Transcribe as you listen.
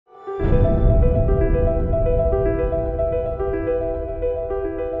So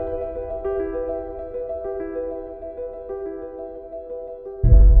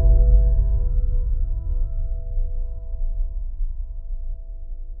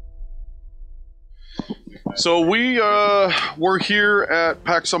we're here at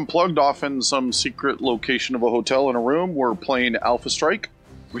PAX Unplugged, off in some secret location of a hotel in a room. We're playing Alpha Strike.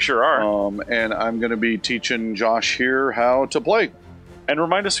 We sure are. And I'm going to be teaching Josh here how to play. And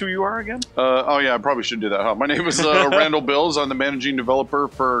remind us who you are again? Oh yeah, I probably should do that. Huh? My name is Randall Bills. I'm the managing developer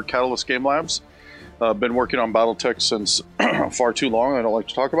for Catalyst Game Labs. Been working on Battletech since far too long. I don't like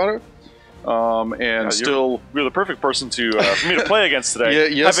to talk about it. You're the perfect person for me to play against today. Yeah,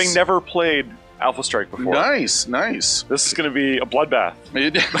 yes. Having never played Alpha Strike before. Nice, nice. This is going to be a bloodbath.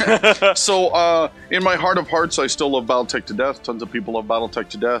 So, in my heart of hearts, I still love Battletech to death. Tons of people love Battletech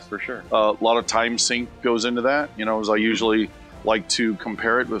to death. For sure. A lot of time sink goes into that. You know, as I usually like to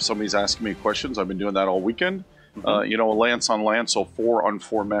compare it if somebody's asking me questions. I've been doing that all weekend. You know, lance on lance, so 4 on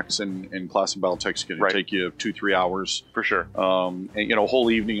 4 mechs in classic Battletech is going to take you 2-3 hours. For sure. And, you know, whole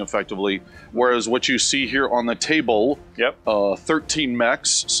evening effectively. Whereas what you see here on the table, 13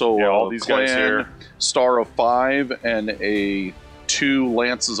 mechs. So all these clan, guys here. Star of 5, and a 2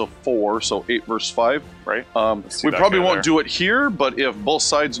 lances of 4, so 8 versus 5. Right. We probably won't do it here, but if both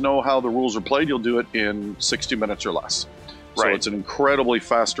sides know how the rules are played, you'll do it in 60 minutes or less. So it's an incredibly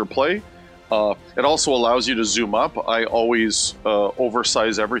faster play. It also allows you to zoom up. I always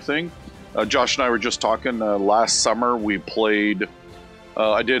oversize everything. Josh and I were just talking last summer. We played,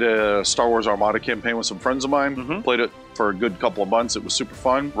 I did a Star Wars Armada campaign with some friends of mine. Played it for a good couple of months. It was super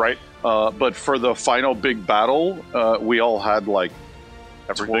fun. Right. But for the final big battle, we all had like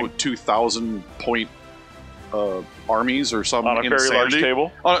 2,000 point armies or something. On a very large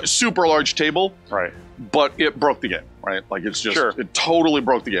table? On a super large table. Right. But it broke the game, right? Like it's just, it totally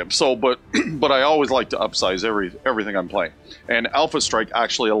broke the game. So, but I always like to upsize everything I'm playing. And Alpha Strike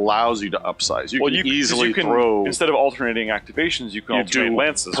actually allows you to upsize. You can easily throw... Instead of alternating activations, you can alternate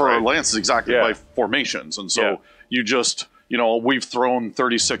lances, lances, exactly, by formations. And so you just, you know, we've thrown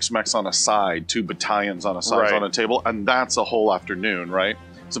 36 mechs on a side, 2 battalions on a side on a table, and that's a whole afternoon, right?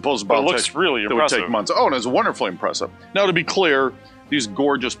 Suppose it looks really impressive. It would take months. Oh, and it's wonderfully impressive. Now, to be clear, these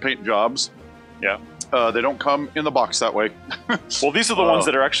gorgeous paint jobs... they don't come in the box that way. Well, these are the ones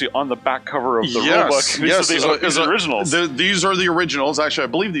that are actually on the back cover of the rulebook. These are the originals. These are the originals. Actually, I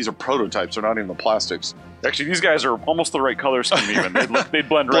believe these are prototypes. They're not even the plastics. Actually, these guys are almost the right color scheme even. They'd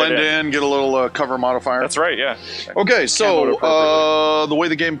blend in, get a little cover modifier. That's right, yeah. Okay, so the way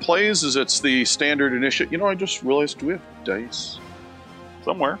the game plays is it's the standard initiative. You know, I just realized, do we have dice?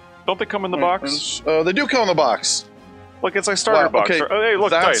 Somewhere. Don't they come in the box? They do come in the box. Look, it's a starter box. Okay, hey,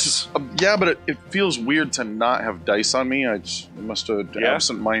 look, dice. Yeah, but it feels weird to not have dice on me. I must have been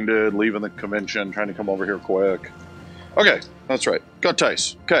absent-minded, leaving the convention, trying to come over here quick. Okay, that's right. Got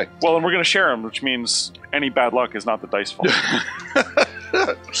dice. Okay. Well, and we're going to share them, which means any bad luck is not the dice fault.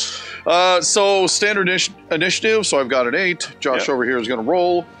 So, standard initiative. So I've got an 8. Josh over here is going to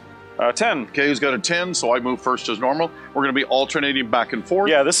roll. 10. Okay, he's got a 10, so I move first as normal. We're going to be alternating back and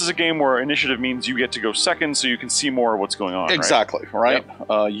forth. Yeah, this is a game where initiative means you get to go second, so you can see more of what's going on. Exactly, right?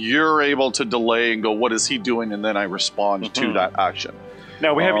 Yep. You're able to delay and go, what is he doing? And then I respond to that action.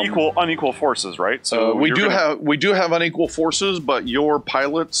 Now, we have unequal forces, right? So we do have unequal forces, but your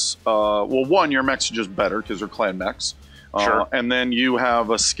pilots, well, one, your mechs are just better because they're clan mechs. And then you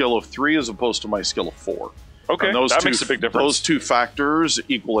have a skill of 3 as opposed to my skill of 4. Okay, that makes a big difference. Those 2 factors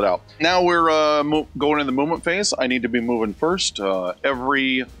equal it out. Now we're going in the movement phase. I need to be moving first.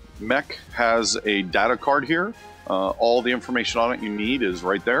 Every mech has a data card here. All the information on it you need is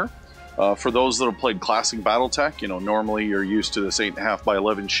right there. For those that have played classic Battletech, you know, normally you're used to this 8.5 by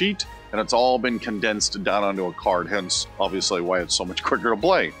 11 sheet, and it's all been condensed down onto a card, hence, obviously, why it's so much quicker to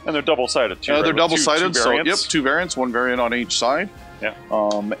play. And they're double-sided, too, They're double-sided, so, yep, 2 variants, 1 variant on each side. Yeah.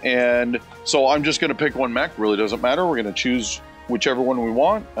 And so I'm just going to pick one mech. Really doesn't matter. We're going to choose whichever one we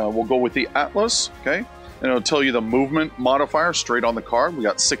want. We'll go with the Atlas, okay? And it'll tell you the movement modifier straight on the card. We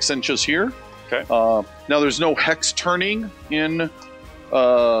got 6 inches here. Okay. Now there's no hex turning in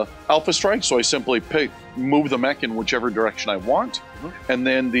Alpha Strike, so I simply move the mech in whichever direction I want. And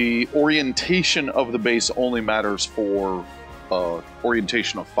then the orientation of the base only matters for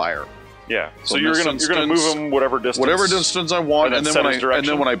orientation of fire. Yeah, so you're gonna move them whatever distance I want, and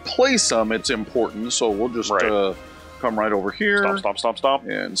then when I place them, it's important. So we'll just come right over here, stomp,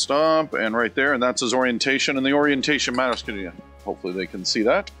 and stomp, and right there, and that's his orientation. And the orientation matters. Hopefully they can see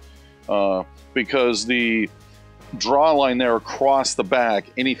that because the draw line there across the back,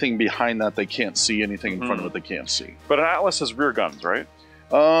 anything behind that they can't see, anything in front of it they can't see. But an Atlas has rear guns, right?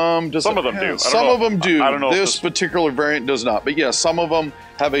 Some of them do. Some of them do. I don't know. This particular variant does not. But yeah, some of them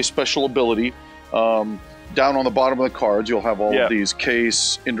have a special ability. Down on the bottom of the cards, you'll have all of these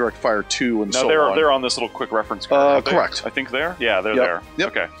case, indirect fire 2, and so on. They're on this little quick reference card. Correct. I think they're? Yeah, they're there. Yep.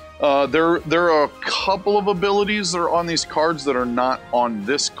 Okay. There are a couple of abilities that are on these cards that are not on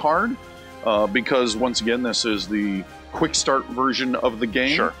this card, because, once again, this is the quick start version of the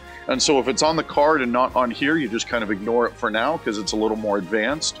game. Sure. And so if it's on the card and not on here, you just kind of ignore it for now because it's a little more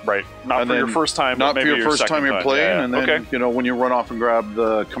advanced. Right. Not for your first time, not maybe for your first time you're playing. Yeah. And then, you know, when you run off and grab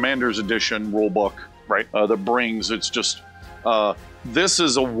the Commander's Edition rulebook, that brings, it's just, this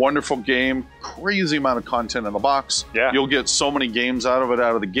is a wonderful game, crazy amount of content in the box. Yeah. You'll get so many games out of it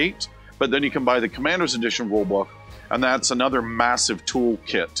out of the gate, but then you can buy the Commander's Edition rulebook, and that's another massive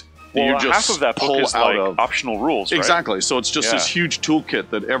toolkit. Well, you just half of that book is like optional rules, right? Exactly. So it's just this huge toolkit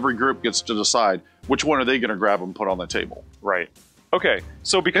that every group gets to decide which one are they going to grab and put on the table. Right. Okay.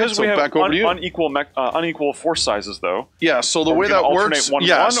 So because we have unequal force sizes, though. Yeah. So the way that works,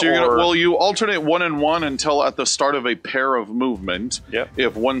 you alternate 1 and 1 until at the start of a pair of movement. Yep.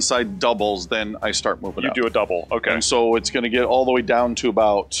 If one side doubles, then I start moving. You do a double. Okay. And so it's going to get all the way down to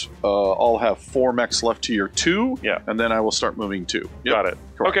about. I'll have 4 mechs left to your 2. Yeah. And then I will start moving 2. Yep. Got it.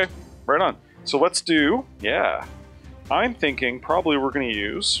 Correct. Okay. Right on. So let's do. Yeah. I'm thinking probably we're going to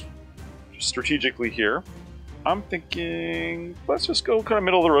use strategically here. I'm thinking, let's just go kind of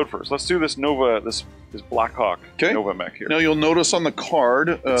middle of the road first. Let's do this Nova, this Blackhawk Nova mech here. Now you'll notice on the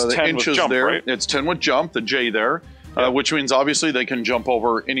card, the inches jump, there, right? it's 10 with jump, the J there, which means obviously they can jump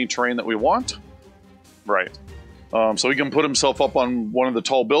over any terrain that we want. Right. So he can put himself up on one of the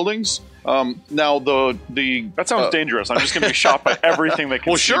tall buildings. Now that sounds dangerous. I'm just going to be shot by everything that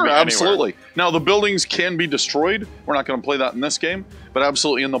can see me anywhere. Absolutely. Now the buildings can be destroyed. We're not going to play that in this game, but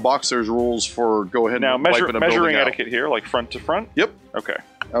absolutely in the box there's rules for go ahead and wiping a building measuring out. etiquette here, like front to front. Yep. Okay.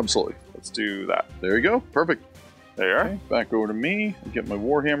 Absolutely. Let's do that. There you go. Perfect. There you are. Okay, back over to me. Get my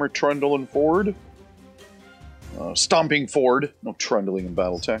Warhammer trundling forward. Stomping forward. No trundling in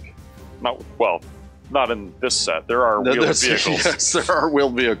Battletech. Not in this set. There are wheeled vehicles. Yes, there are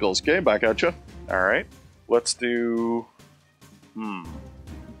wheeled vehicles. Okay, back at you. All right. Let's do...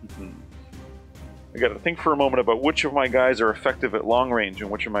 I got to think for a moment about which of my guys are effective at long range and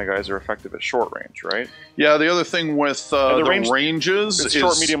which of my guys are effective at short range, right? Yeah, the other thing with the ranges is...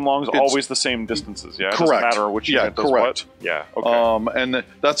 short, medium, long is always the same distances, yeah? Correct. It doesn't matter which unit does what? Yeah, okay. And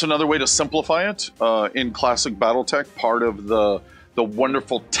that's another way to simplify it. In classic Battletech, part of the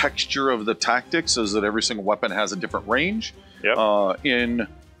wonderful texture of the tactics is that every single weapon has a different range. Yep. In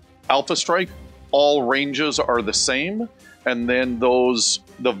Alpha Strike, all ranges are the same, and then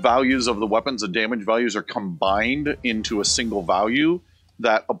the values of the weapons, the damage values, are combined into a single value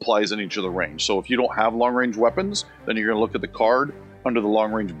that applies in each of the range. So if you don't have long-range weapons, then you're going to look at the card under the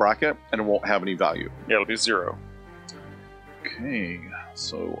long-range bracket, and it won't have any value. Yeah, it'll be 0. Okay,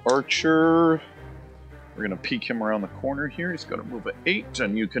 so Archer... We're going to peek him around the corner here. He's going to move at 8,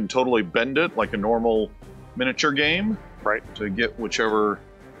 and you can totally bend it like a normal miniature game. Right. To get whichever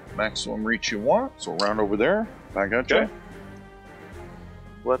maximum reach you want. So round over there. Back at you.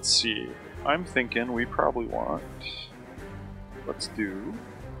 Let's see. I'm thinking we probably want... Let's do...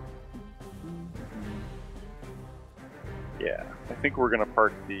 Yeah. I think we're going to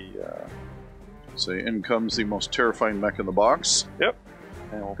park the... So in comes the most terrifying mech in the box. Yep.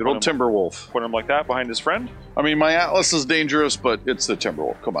 Good old Timberwolf. Put him like that behind his friend. I mean, my Atlas is dangerous, but it's the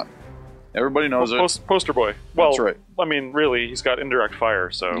Timberwolf. Come on. Everybody knows it. Poster boy. Well, that's right. I mean, really, he's got indirect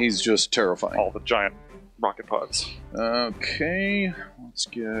fire, so... He's just terrifying. All the giant rocket pods. Okay. Let's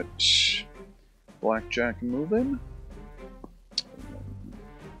get Blackjack moving.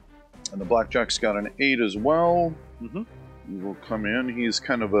 And the Blackjack's got an 8 as well. Mm-hmm. He will come in. He's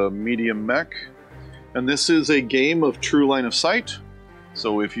kind of a medium mech. And this is a game of true line of sight.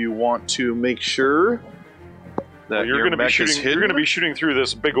 So if you want to make sure that your mech is hidden... You're going to be shooting through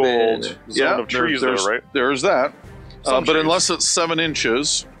this big old zone of trees there, right? There's that. But unless it's 7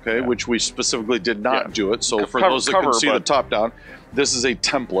 inches, which we specifically did not do it. So for those that can see the top down, this is a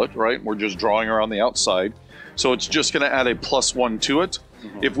template, right? We're just drawing around the outside. So it's just going to add a +1 to it.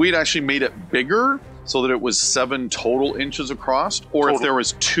 Mm-hmm. If we'd actually made it bigger, so that it was 7 total inches across, or if there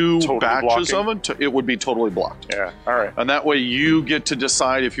was 2 batches of it, it would be totally blocked. Yeah, all right. And that way you get to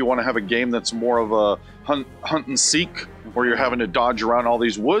decide if you want to have a game that's more of a hunt and seek, where you're having to dodge around all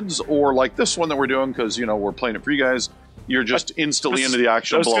these woods, or like this one that we're doing, because, you know, we're playing it for you guys, you're just instantly into the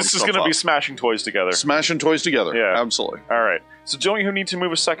action. This is going to be smashing toys together. Smashing toys together, absolutely. All right. So don't you need to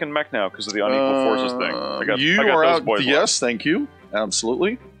move a second mech now because of the unequal forces thing? I got you are those out. Boys yes, thank you.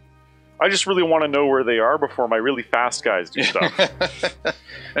 Absolutely. I just really want to know where they are before my really fast guys do stuff.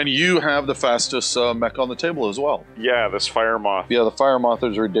 And you have the fastest mech on the table as well. Yeah, this fire moth. Yeah, the fire moth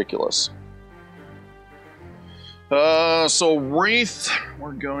is ridiculous. So Wraith,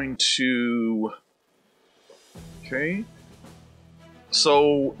 we're going to... Okay.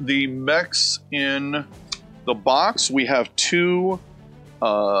 So the mechs in the box, we have two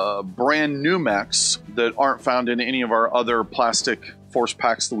brand new mechs that aren't found in any of our other plastic force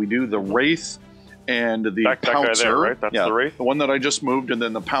packs that we do. The Wraith and the that Pouncer. guy there, right? That's the Wraith? The one that I just moved, and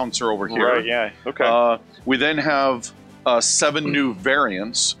then the Pouncer over here. Right, yeah. Okay. We then have 7 new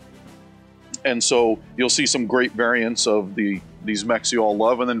variants. And so you'll see some great variants of these mechs you all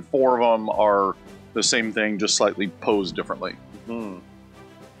love, and then 4 of them are the same thing, just slightly posed differently.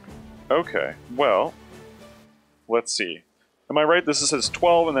 Okay, well, let's see. Am I right? This says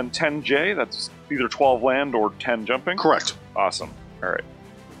 12 and then 10J. That's either 12 land or 10 jumping? Correct. Awesome. All right.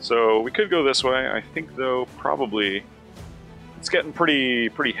 So we could go this way. I think, though, probably it's getting pretty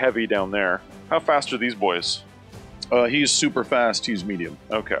heavy down there. How fast are these boys? He's super fast. He's medium.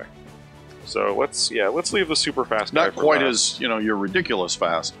 Okay. So let's leave the super fast guy Not quite as, you're ridiculous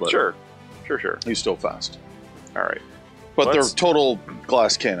fast, but Sure. He's still fast. All right. But they're total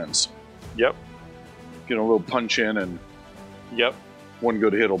glass cannons. Yep. A little punch in and Yep. one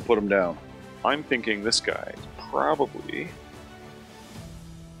good hit will put him down. I'm thinking this guy is probably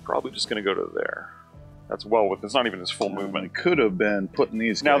just going to go to there. That's it's not even his full movement. We could have been putting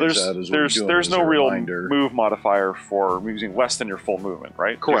these now guys out as there's no real move modifier for using less than your full movement,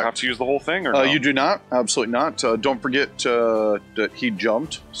 right? Correct. Do you have to use the whole thing, or no? You do not. Absolutely not. Don't forget that he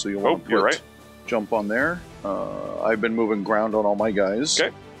jumped, so you'll want to put jump on there. I've been moving ground on all my guys.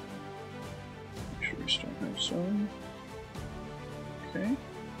 Okay. Make sure we still have some. Okay.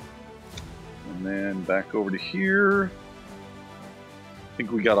 And then back over to here. I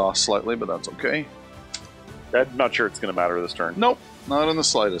think we got off slightly, but that's okay. I'm not sure it's going to matter this turn. Nope, not in the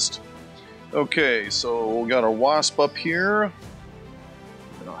slightest. Okay, so we got our wasp up here.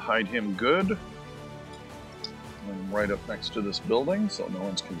 Gonna hide him good. And right up next to this building, so no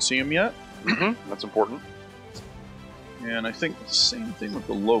one can see him yet. That's important. And I think the same thing with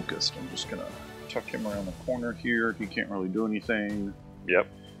the locust. I'm just gonna tuck him around the corner here. He can't really do anything. Yep.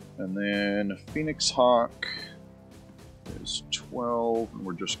 And then Phoenix Hawk is 12, and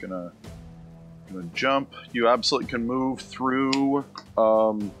we're just gonna jump. You absolutely can move through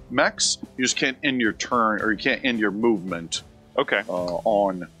mechs. You just can't end your turn, or you can't end your movement. Okay.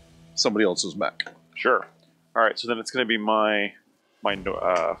 On somebody else's mech. Sure. All right. So then it's going to be my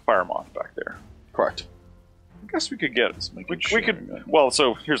fire moth back there. Correct. I guess we could get it. We could. Well,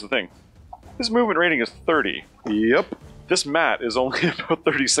 so here's the thing. His movement rating is 30. Yep. This mat is only about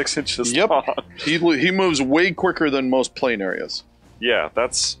 36 inches long. Yep. He moves way quicker than most plane areas. Yeah,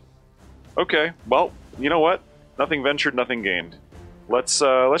 that's... Okay, well, you know what? Nothing ventured, nothing gained. Let's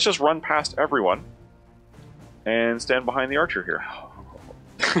just run past everyone and stand behind the archer here.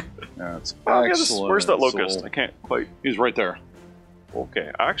 That's excellent. Where's that locust? I can't quite... He's right there.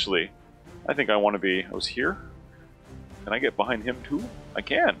 Okay, actually, I think I want to be... I was here. Can I get behind him too? I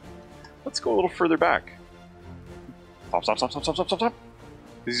can. Let's go a little further back. Stop.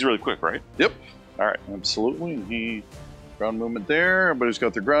 He's really quick, right? Yep. All right. Absolutely. Ground movement there. Everybody's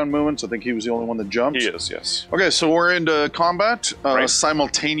got their ground movements. I think he was the only one that jumped. He is, yes. Okay, so we're into combat.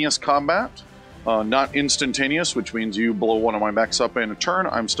 Simultaneous combat. Not instantaneous, which means you blow one of my mechs up in a turn.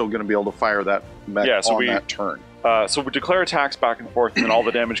 I'm still going to be able to fire that mech on that turn. So we declare attacks back and forth, and then all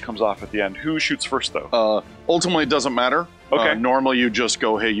the damage comes off at the end. Who shoots first, though? Ultimately, it doesn't matter. Okay. Normally, you just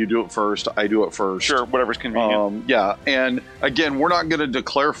go, hey, you do it first, I do it first. Sure, whatever's convenient. Yeah, and again, we're not going to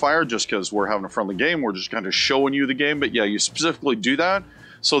declare fire just because we're having a friendly game. We're just kind of showing you the game. But yeah, you specifically do that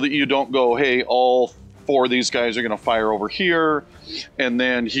so that you don't go, hey, all 4 of these guys are going to fire over here, and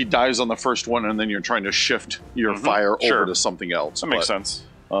then he dies on the first one, and then you're trying to shift your fire over to something else. That makes sense.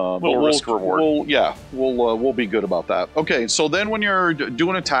 Little risk reward. We'll be good about that. Okay, so then when you're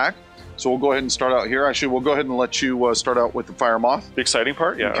doing attack, so we'll go ahead and start out here. Actually, we'll go ahead and let you start out with the fire moth. The exciting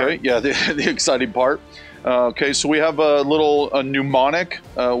part, yeah. Okay, yeah, the exciting part. Okay, so we have a little mnemonic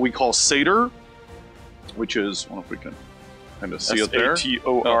we call Satyr, which is, I don't know if we can kind of see it there.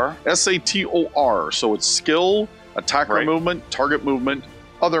 S-A-T-O-R. S-A-T-O-R. So it's skill, attacker movement, target movement,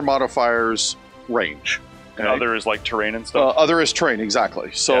 other modifiers, range. And other is like terrain and stuff? Other is terrain,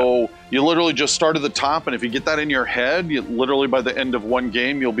 exactly. So you literally just start at the top, and if you get that in your head, literally by the end of one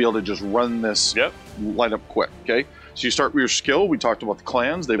game, you'll be able to just run this light up quick, okay? So you start with your skill. We talked about the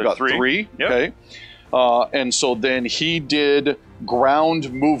clans. They've got 3. Yep. Okay. And so then he did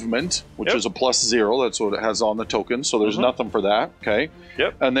ground movement, which is a +0. That's what it has on the token. So there's nothing for that. Okay.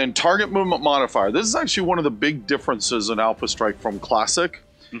 Yep. And then target movement modifier. This is actually one of the big differences in Alpha Strike from Classic.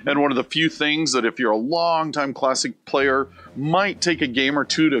 And one of the few things that if you're a long-time Classic player, might take a game or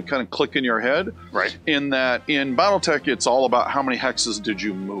two to kind of click in your head. Right. In that in Battletech, it's all about how many hexes did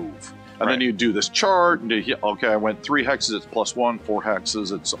you move. And then you do this chart. And okay, I went 3 hexes, it's +1. 4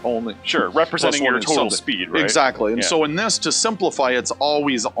 hexes, it's only... Sure, representing your total speed, right? Exactly. And so in this, to simplify, it's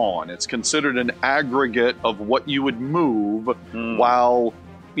always on. It's considered an aggregate of what you would move while,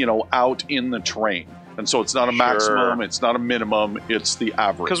 you know, out in the terrain. And so it's not a maximum, it's not a minimum, it's the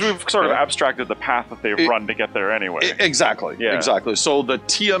average. Because we've sort of abstracted the path that they've run to get there anyway. Exactly, exactly. So the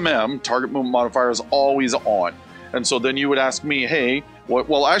TMM, target movement modifier, is always on. And so then you would ask me, hey,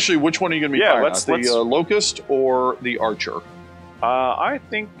 well, actually, which one are you going to be firing at? The Locust or the Archer? I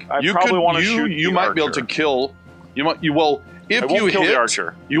think I probably want to shoot You might be able to kill... You might. Well, if you hit... the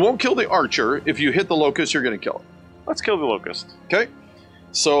Archer. You won't kill the Archer. If you hit the Locust, you're going to kill it. Let's kill the Locust. Okay.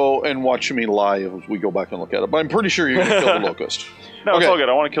 So, and watch me lie as we go back and look at it. But I'm pretty sure you're going to kill the Locust. No, it's all good.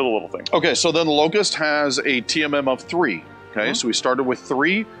 I want to kill the little thing. Okay, so then the Locust has a TMM of 3. Okay, so we started with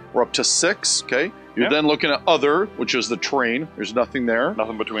 3. We're up to 6. Okay. You're then looking at other, which is the terrain. There's nothing there.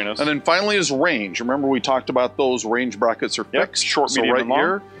 Nothing between us. And then finally is range. Remember we talked about those range brackets are fixed. Short, medium, and long.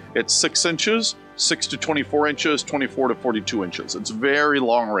 Here, it's 6 inches, 6 to 24 inches, 24 to 42 inches. It's very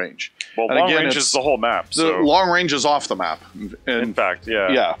long range. Well, and long range is the whole map. So. The long range is off the map. In fact,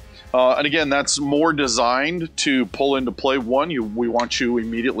 yeah. Yeah. And again, that's more designed to pull into play. One, we want you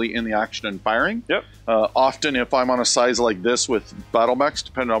immediately in the action and firing. Yep. Often, if I'm on a size like this with battle mechs,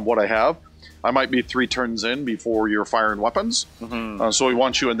 depending on what I have, I might be 3 turns in before you're firing weapons. So we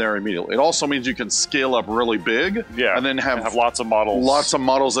want you in there immediately. It also means you can scale up really big. Yeah. And then have lots of models. Lots of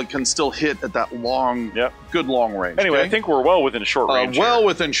models that can still hit at that long, good long range. Anyway, I think we're well within short range. Well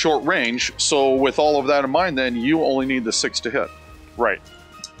within short range. So with all of that in mind, then you only need the 6 to hit. Right.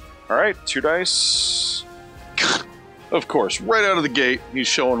 All right, 2 dice. Of course, right out of the gate, he's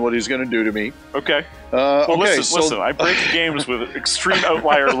showing what he's going to do to me. Okay. Well, listen, I break games with extreme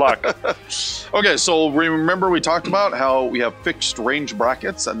outlier luck. Okay, so remember we talked about how we have fixed range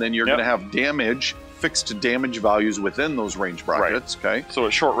brackets, and then you're going to have damage, fixed damage values within those range brackets. Okay. So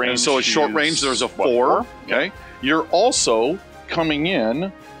at short range, there's a 4. Okay. You're also coming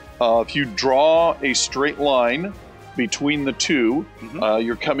in. If you draw a straight line between the two,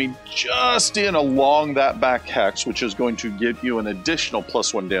 you're coming just in along that back hex, which is going to give you an additional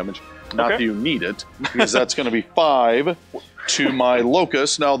 +1 damage. Not that you need it, because that's going to be 5 to my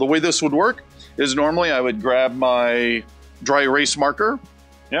Locust. Now, the way this would work is normally I would grab my dry erase marker,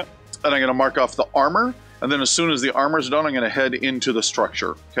 and I'm going to mark off the armor, and then as soon as the armor's done, I'm going to head into the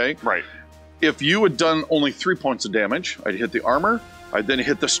structure, okay? Right. If you had done only 3 points of damage, I'd hit the armor, I'd then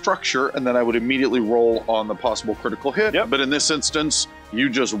hit the structure, and then I would immediately roll on the possible critical hit. But in this instance, you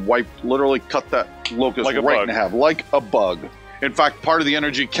just literally cut that Locust right in half, like a bug. In fact, part of the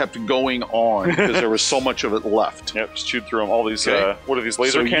energy kept going on because there was so much of it left. Just chewed through them. All these, what are these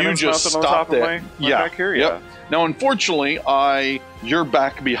laser cannons mounted on the top of my back here? Now, unfortunately, you're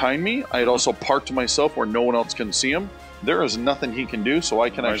back behind me. I had also parked myself where no one else can see him. There is nothing he can do, so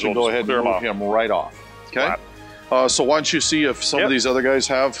I can actually go ahead and move him right off. Okay. So why don't you see if some of these other guys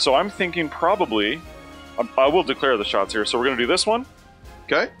have... So I'm thinking probably... I will declare the shots here. So we're going to do this one.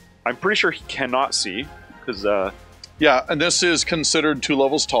 Okay. I'm pretty sure he cannot see, because... yeah, and this is considered 2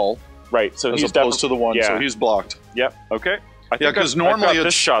 levels tall. Right, so he's opposed to the 1, so he's blocked. Yep, okay. Because normally it's...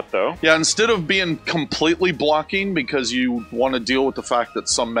 this shot, though. Yeah, instead of being completely blocking, because you want to deal with the fact that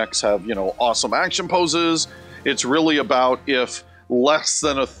some mechs have, you know, awesome action poses, it's really about if less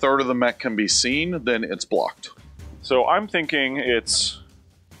than a third of the mech can be seen, then it's blocked. So I'm thinking it's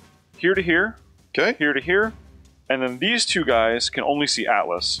here to here, here to here, and then these 2 guys can only see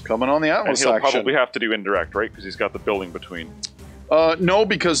Atlas. Coming on the Atlas section. And he'll probably have to do indirect, right? Because he's got the building between. No,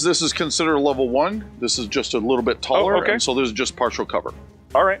 because this is considered level 1. This is just a little bit taller, and so there's just partial cover.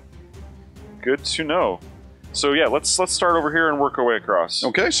 All right. Good to know. So yeah, let's start over here and work our way across.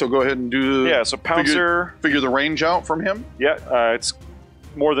 Okay, so go ahead and do... Yeah, so Pouncer... Figure the range out from him? Yeah, it's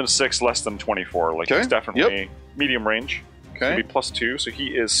more than 6, less than 24. Like, it's definitely medium range. Okay. Maybe +2, so he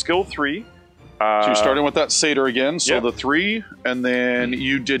is skill 3. So you're starting with that Satyr again, so the 3, and then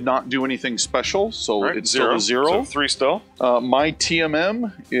you did not do anything special, so it's still a 0. So 3 still. My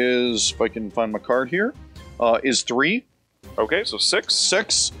TMM is, if I can find my card here, is 3. Okay, so 6.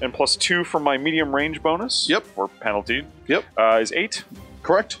 6. And +2 from my medium range bonus. Yep. Or penalty. Yep. Is 8.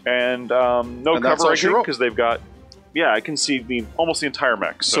 Correct. And no cover, I think, because they've got yeah, I can see almost the entire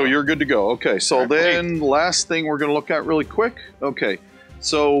mech. So you're good to go. Okay, so then last thing we're going to look at really quick. Okay,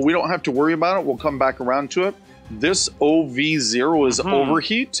 so we don't have to worry about it. We'll come back around to it. This OV0 is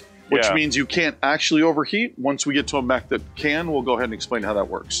overheat, which means you can't actually overheat. Once we get to a mech that can, we'll go ahead and explain how that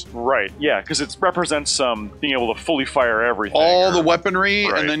works. Right, yeah, because it represents being able to fully fire everything. All the weaponry,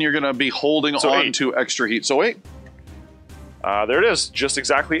 and then you're going to be holding on to extra heat. So 8. There it is, just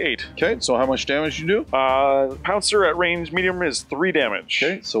exactly 8. Okay, so how much damage you do? Pouncer at range medium is 3 damage.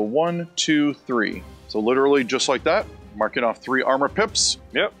 Okay, so 1, 2, 3. So literally just like that, marking off 3 armor pips.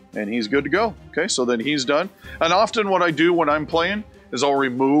 Yep. And he's good to go. Okay, so then he's done. And often what I do when I'm playing is I'll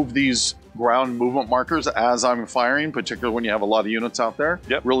remove these ground movement markers as I'm firing, particularly when you have a lot of units out there.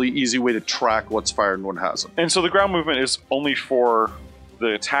 Yep. Really easy way to track what's fired and what hasn't. And so the ground movement is only for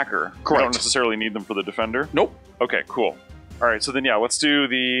the attacker. Correct. You don't necessarily need them for the defender? Nope. Okay, cool. All right, so then yeah, let's do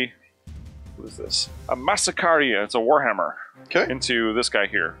what is this? A Massacria, it's a Warhammer. Okay. Into this guy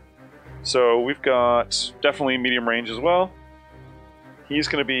here. So we've got definitely medium range as well. He's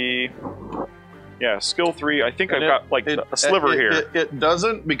going to be, yeah, skill 3. I think I've got like a sliver here. It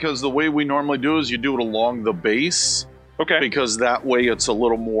doesn't, because the way we normally do is you do it along the base. Okay. Because that way it's a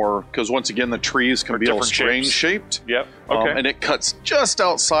little more, because once again the trees can be all strange shaped. Yep. Okay. And it cuts just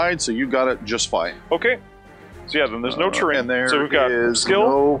outside, so you got it just fine. Okay. So yeah, then there's no terrain. And there so we've got is skill,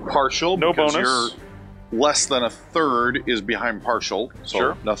 no partial, no because bonus. Less than a third is behind partial,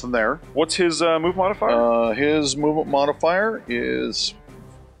 so nothing there. What's his move modifier? His movement modifier is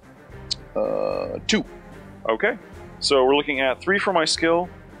 2. Okay, so we're looking at 3 for my skill,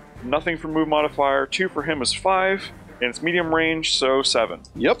 nothing for move modifier, 2 for him is 5, and it's medium range, so 7.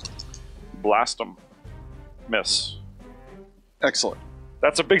 Yep. Blast him. Miss. Excellent.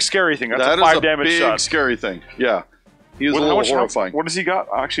 That's a big scary thing. That's a 5 damage shot. That is a big scary thing. Yeah. He is a little horrifying. What has he got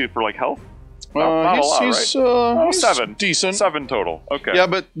actually for like health? Not a lot, he's, right? He's 7. Decent. 7 total. Okay. Yeah,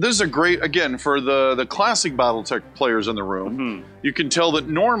 but this is a great, again, for the classic Battletech players in the room, you can tell that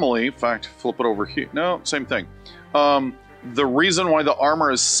normally, in fact, flip it over here. No, same thing. The reason why the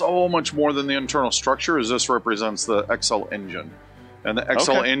armor is so much more than the internal structure is this represents the XL engine. And the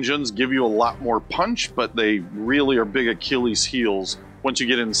XL engines give you a lot more punch, but they really are big Achilles heels. Once you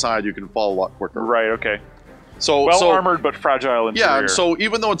get inside, you can fall a lot quicker. Right, okay. So armored but fragile interior. Yeah, and so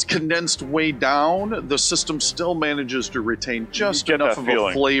even though it's condensed way down, the system still manages to retain just enough of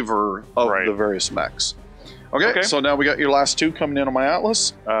a flavor of the various mechs. Okay, so now we got your last 2 coming in on my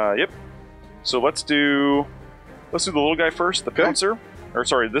Atlas. Yep. So let's do the little guy first, the Pouncer. Or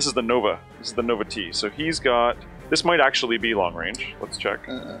sorry, this is the Nova. This is the Nova T. So he's got, this might actually be long range. Let's check.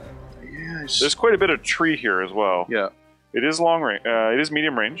 There's quite a bit of tree here as well. Yeah. It is long range. It is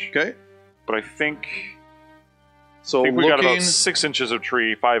medium range. Okay. But I think So we got about 6 inches of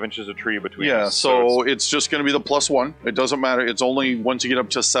tree, 5 inches of tree between us. Yeah, so it's just going to be the +1. It doesn't matter. It's only once you get up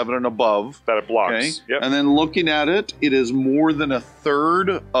to 7 and above that it blocks. Okay? Yep. And then looking at it, it is more than a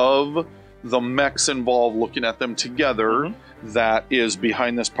third of the mechs involved. Looking at them together, that is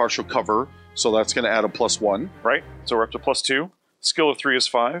behind this partial cover. So that's going to add a +1. Right. So we're up to +2. Skill of 3 is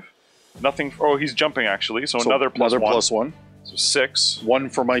 5. Nothing. Oh, he's jumping actually. So another +1. So 6. 1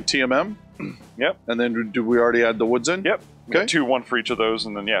 for my TMM. Yep. And then do we already add the woods in? Yep. Okay. 2, 1 for each of those,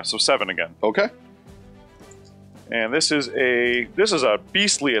 and then yeah, so 7 again. Okay. And this is a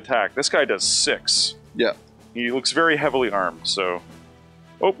beastly attack. This guy does 6. Yeah. He looks very heavily armed. So,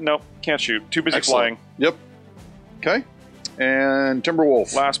 oh no, can't shoot. Too busy flying. Yep. Okay. And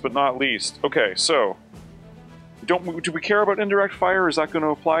Timberwolf. Last but not least. Okay, so do we care about indirect fire? Is that going to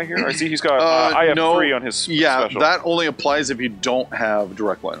apply here? I see he's got IF3 on his special. That only applies if you don't have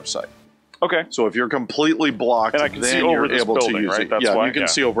direct line of sight. Okay. So if you're completely blocked, and I can then see over you're this able building, to use right? it. That's why, you can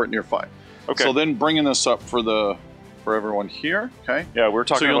see over it and you're fine. Okay. So then bringing this up for everyone here, okay? Yeah, we're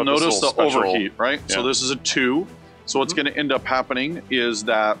talking about So you'll notice the overheat, right? Yeah. So this is a 2. So what's going to end up happening is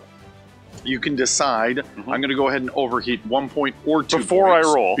that you can decide, I'm going to go ahead and overheat 1 point or 2 before points.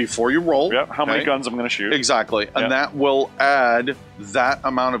 I roll. Before you roll. Yep, how many guns I'm going to shoot. Exactly. And that will add that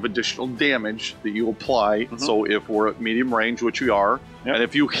amount of additional damage that you apply. So if we're at medium range, which we are, and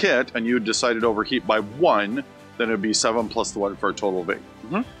if you hit and you decided to overheat by 1, then it would be 7 plus the 1 for a total of 8.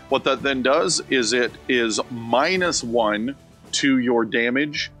 What that then does is it is -1 to your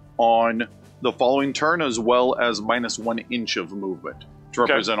damage on the following turn, as well as -1 inch of movement to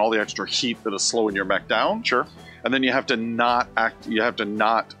represent all the extra heat that is slowing your mech down. Sure. And then you have to not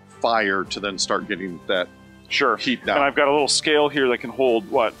fire to then start getting that heat down. And I've got a little scale here that can hold,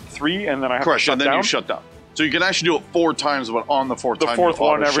 what, 3, and then I have to shut down? And then you shut down. So you can actually do it 4 times, but on the 4th time, the 4th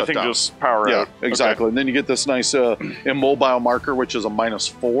one, shut everything down. just power out. Yeah, exactly. Okay. And then you get this nice immobile marker, which is a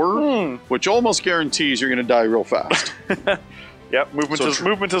 -4, which almost guarantees you're going to die real fast. Yep,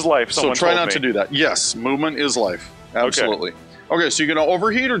 movement is life. So try not to do that. Yes, movement is life. Absolutely. Okay, so you're going to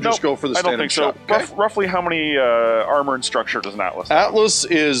overheat or just go for the standard shot? I don't think so. Roughly how many armor and structure does an Atlas have? Atlas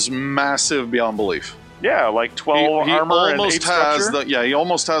is massive beyond belief. Yeah, like 12 armor and 8 structure? He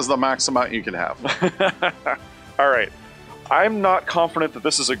almost has the max amount you can have. All right. I'm not confident that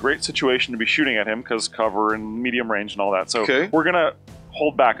this is a great situation to be shooting at him because cover and medium range and all that. So we're going to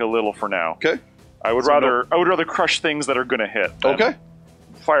hold back a little for now. Okay. I would rather crush things that are going to hit. Okay.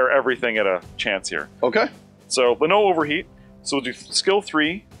 Fire everything at a chance here. Okay. So, but no overheat. So we'll do skill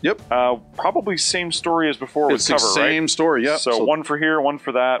 3. Yep. Probably same story as before with cover, right? Same story, yeah. So 1 for here, 1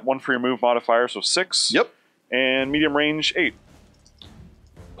 for that, 1 for your move modifier, so 6. Yep. And medium range, 8.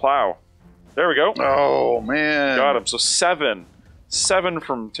 Plow. There we go. Oh, man. Got him. So 7. 7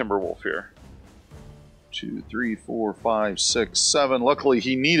 from Timberwolf here. 2, 3, 4, 5, 6, 7. Luckily,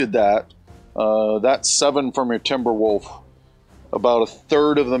 he needed that. That 7 from your Timberwolf. About a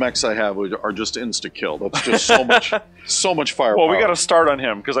third of the mechs I have are just insta-kill. That's just so much firepower. Well, we got to start on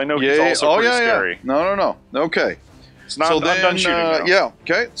him, because I know he's also pretty scary. No. Okay. So I'm done shooting now. Yeah,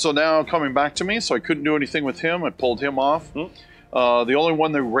 okay. So now coming back to me, so I couldn't do anything with him. I pulled him off. The only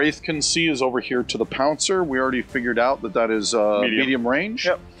one the Wraith can see is over here to the Pouncer. We already figured out that is medium range.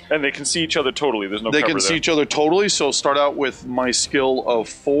 Yep. And they can see each other totally. There's no cover there. They can see each other totally, so start out with my skill of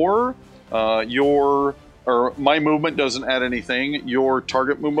 4. My movement doesn't add anything. Your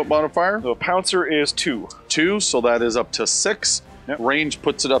target movement modifier? The Pouncer is 2. 2, so that is up to 6. Yep. Range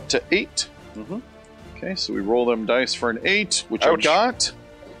puts it up to 8. Okay, so we roll them dice for an 8, which I got.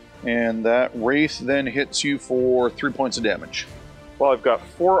 And that Wraith then hits you for 3 points of damage. Well, I've got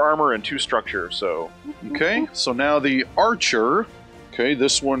 4 armor and 2 structure, so... Okay, so now the Archer. Okay,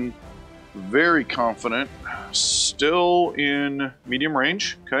 this one very confident. Still in medium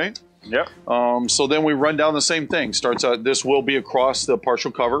range, okay? Yep. So then we run down the same thing. Starts out, this will be across the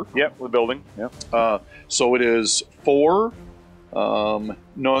partial cover. Yep, the building. Yep. So it is 4.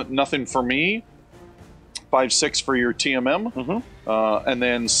 Nothing for me. 5, 6 for your TMM. And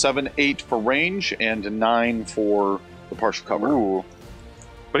then 7, 8 for range, and 9 for the partial cover. Ooh.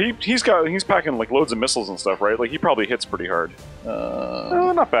 But he's packing like loads of missiles and stuff, right? Like he probably hits pretty hard.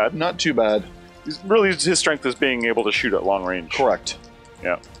 Not bad. Not too bad. His strength is being able to shoot at long range. Correct.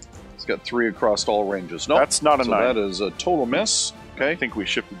 Yeah. He's got 3 across all ranges. Nope. That's not a 9. That is a total miss. Okay. I think we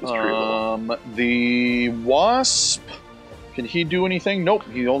shifted this tree a little. The Wasp, can he do anything? Nope.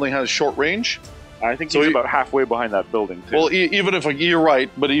 He only has short range. I think he's about halfway behind that building, too. Well, even if you're right,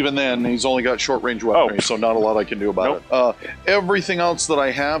 but even then, he's only got short range weaponry, so not a lot I can do about it. Everything else that I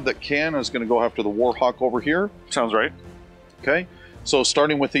have that is going to go after the Warhawk over here. Sounds right. Okay, so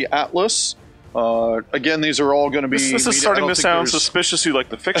starting with the Atlas. Again, these are all going to be... This is starting to sound suspiciously like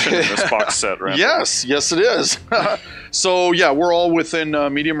the fiction in this box set, right? Yes, it is. So, yeah, we're all within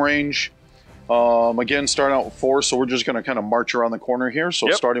medium range. Again, starting out with 4, so we're just going to kind of march around the corner here.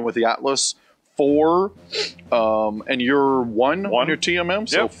 So starting with the Atlas, 4, and you're 1 on your TMM,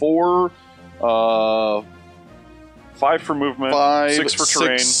 so 4, 5 for movement, 6 for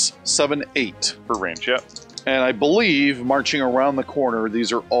terrain, 7, 8 for range. Yep. And I believe marching around the corner,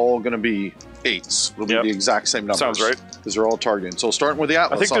 these are all going to be 8s. It'll be the exact same numbers. Sounds right. Because they're all targeting. So starting with the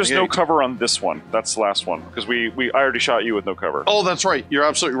Atlas. I think there's no cover on this one. That's the last one because I already shot you with no cover. Oh, that's right. You're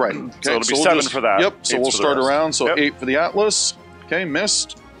absolutely right. Okay, so it'll be 7 for that. Yep. So we'll start around. So 8 for the Atlas. Okay,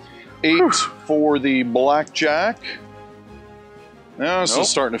 missed. 8 for the Blackjack. Now this is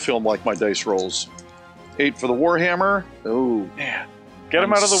starting to feel like my dice rolls. 8 for the Warhammer. Oh, man. Get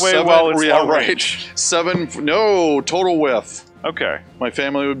him out of the way while it's long range. 7. No, total whiff. Okay. My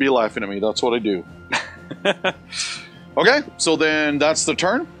family would be laughing at me. That's what I do. Okay, so then that's the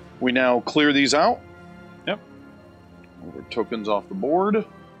turn. We now clear these out. Yep. Over tokens off the board.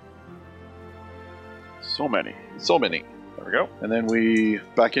 So many. So many. There we go. And then we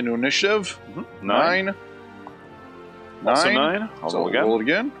back into initiative. 9. Also 9. I'll roll again. Roll it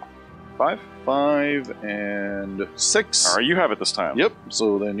again. 5. 5 and 6. All right, you have it this time. Yep.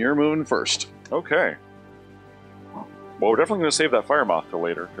 So then you're moving first. Okay. Well, we're definitely going to save that Fire Moth till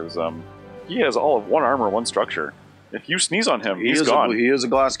later because he has all of 1 armor, 1 structure. If you sneeze on him, he's gone. He is a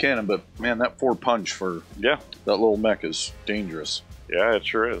glass cannon, but man, that 4 punch for that little mech is dangerous. Yeah, it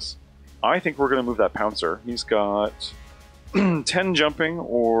sure is. I think we're going to move that Pouncer. He's got 10 jumping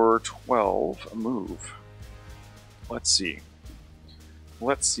or 12 move. Let's see.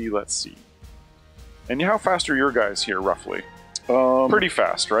 Let's see. And how fast are your guys here, roughly? Pretty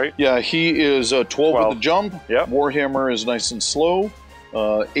fast, right? Yeah, he is 12 with the jump. Yep. Warhammer is nice and slow.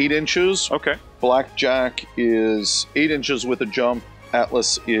 8 inches. Okay. Blackjack is 8 inches with a jump.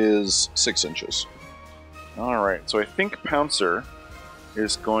 Atlas is 6 inches. All right. So I think Pouncer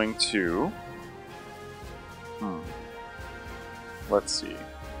is going to... Let's see.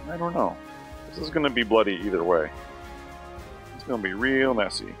 I don't know. This is going to be bloody either way. It's going to be real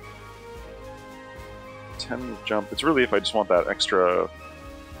messy. 10 jump. It's really if I just want that extra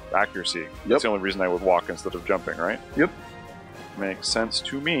accuracy. That's the only reason I would walk instead of jumping, right? Yep. Makes sense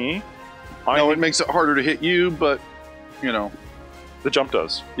to me. No, it makes it harder to hit you, but, you know. The jump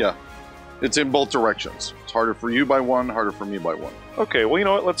does. Yeah. It's in both directions. It's harder for you by 1, harder for me by 1. Okay, well, you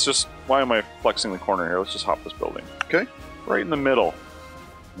know what? Let's just... Why am I flexing the corner here? Let's just hop this building. Okay. Right in the middle.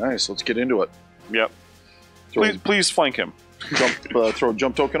 Nice. Let's get into it. Yep. Please flank him. Jump, throw a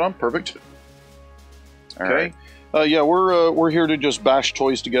jump token on. Perfect. Okay. Yeah, we're here to just bash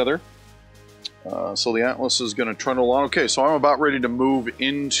toys together. So the Atlas is going to trundle along. Okay, so I'm about ready to move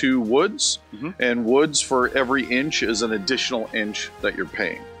into woods, and woods for every inch is an additional inch that you're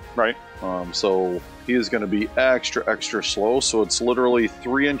paying. Right. So he is going to be extra slow. So it's literally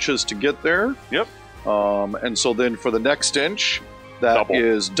 3 inches to get there. Yep. And so then for the next inch, that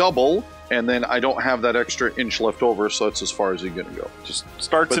is double. And then I don't have that extra inch left over, so that's as far as he's going to go. Just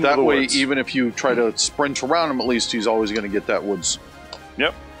starts into the woods. Even if you try to sprint around him, at least he's always going to get that woods.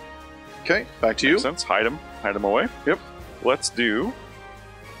 Yep. Okay, back to you. Makes sense. Hide him away. Yep. Let's do.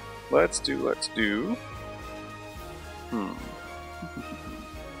 That's an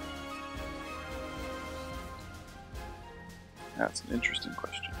interesting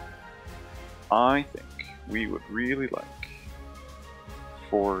question. I think we would really like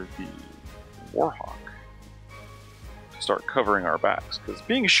for the Warhawk to start covering our backs, because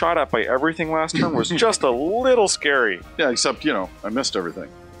being shot at by everything last turn was just a little scary. Yeah, except, you know, I missed everything.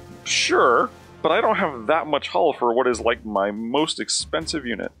 Sure, but I don't have that much hull for what is like my most expensive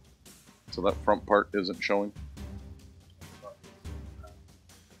unit. So that front part isn't showing?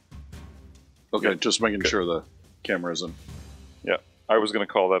 Okay, just making sure the camera isn't. Yeah, I was going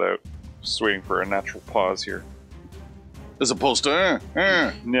to call that out. Just waiting for a natural pause here. As opposed to,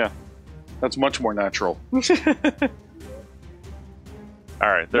 Yeah. That's much more natural.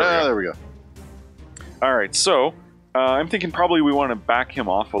 Alright, there we go. Alright, so, I'm thinking probably we want to back him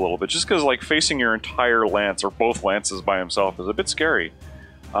off a little bit, just because, like, facing your entire lance, or both lances by himself, is a bit scary.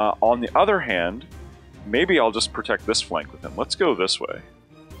 On the other hand, maybe I'll just protect this flank with him. Let's go this way.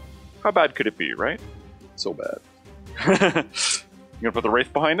 How bad could it be, right? So bad. You gonna put the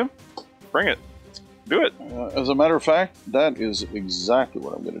Wraith behind him? Bring it. Do it. As a matter of fact, that is exactly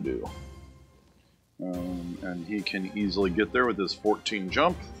what I'm going to do. And he can easily get there with his 14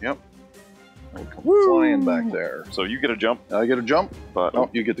 jump. Yep. I'll come flying back there. So you get a jump. I get a jump. But oh,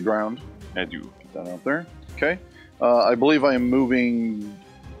 you get the ground. I do. Get that out there. Okay. I believe I am moving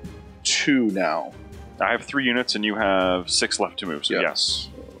 2 now. I have 3 units and you have 6 left to move, so yes.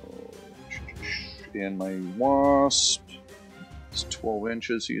 And my Wasp is 12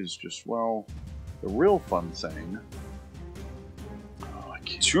 inches. He is just, well, the real fun thing. Oh,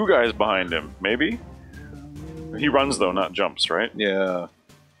 2 guys behind him, maybe? He runs, though, not jumps, right? Yeah.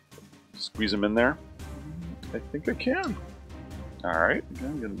 Squeeze him in there? I think I can. Alright.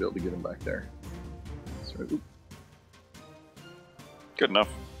 I'm going to be able to get him back there. Sorry. Good enough.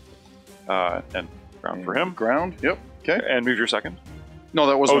 And ground for him. Ground, yep. Okay. And move your second. No,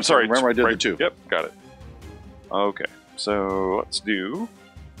 that wasn't. Oh, sorry. Remember, I did the 2. Yep, got it. Okay, so let's do.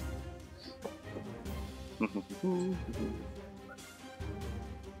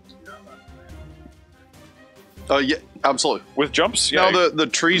 Yeah, absolutely. With jumps, yeah. Now the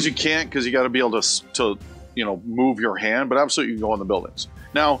trees you can't, because you got to be able to move your hand, but absolutely you can go on the buildings.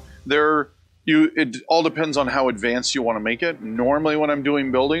 Now it all depends on how advanced you want to make it. Normally when I'm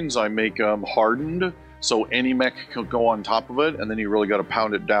doing buildings, I make them hardened, so any mech can go on top of it, and then you really got to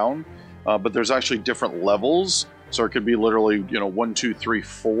pound it down. But there's actually different levels, so it could be literally 1, 2, 3,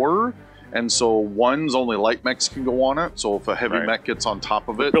 4. And so one's only light mechs can go on it. So if a heavy mech gets on top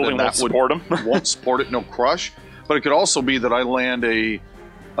of it, then that would support them. Won't support it, no crush. But it could also be that I land a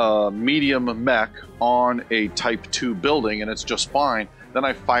medium mech on a Type 2 building, and it's just fine. Then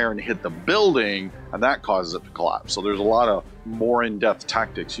I fire and hit the building, and that causes it to collapse. So there's a lot of more in-depth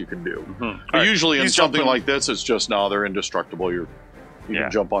tactics you can do. But usually in something like this, it's just, no, they're indestructible. You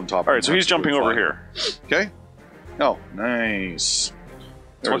can jump on top of them. All right, so he's jumping over here. Okay. Oh, nice.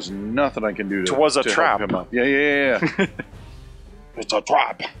 There's nothing I can do to was a trap. Help him up. Yeah. It's a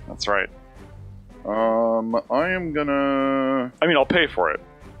trap. That's right. I am gonna... I mean, I'll pay for it.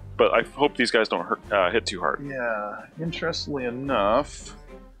 but I hope these guys don't hit too hard. Yeah, interestingly enough,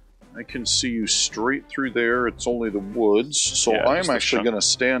 I can see you straight through there. It's only the woods, so Yeah, I'm actually going to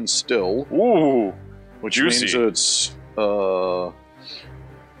stand still. Ooh, which juicy. means it's... what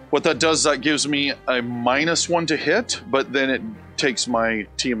that does, that gives me a -1 to hit, but then it takes my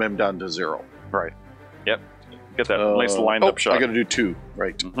TMM down to 0. Right. Yep. Get that nice lined up shot. I got to do 2,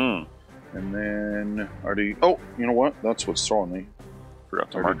 right. Mm-hmm. And then already... Oh, you know what? That's what's throwing me.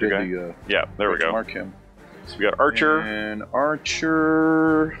 Forgot to mark the guy. Yeah, there we go. Mark him. So we got Archer. And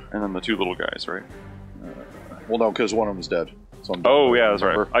Archer... And then the 2 little guys, right? Well, no, because one of them's dead. So I'm oh, yeah, that's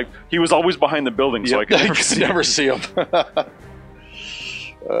right. He was always behind the building, so I could never see him.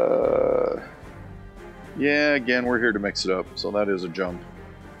 Yeah, again, we're here to mix it up, so that is a jump.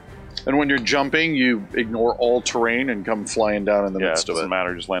 And when you're jumping, you ignore all terrain and come flying down in the midst of it. Doesn't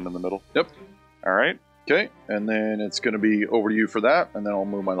matter, just land in the middle. Yep. All right. Okay, and then it's going to be over to you for that, and then I'll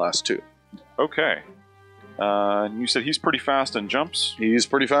move my last 2. Okay. You said he's pretty fast and jumps? He's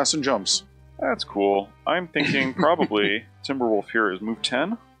pretty fast and jumps. That's cool. I'm thinking probably Timberwolf here is move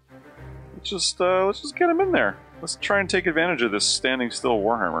 10. Let's just get him in there. Let's try and take advantage of this standing still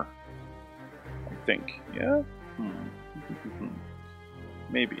Warhammer. I think. Yeah?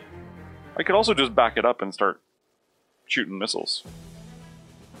 Maybe. I could also just back it up and start shooting missiles.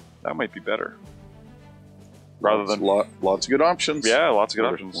 That might be better. Rather than... Lots of good options. Yeah, lots of good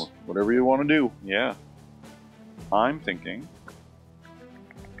options. Whatever you want to do. Yeah. I'm thinking...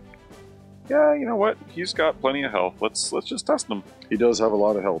 Yeah, you know what? He's got plenty of health. Let's just test him. He does have a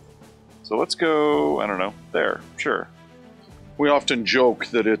lot of health. So let's go, I don't know, there. Sure. We often joke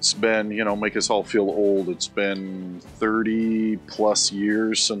that it's been, make us all feel old. It's been 30+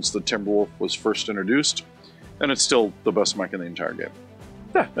 years since the Timberwolf was first introduced, and it's still the best mech in the entire game.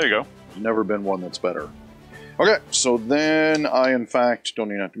 Yeah, there you go. Never been one that's better. Okay, so then I, in fact, don't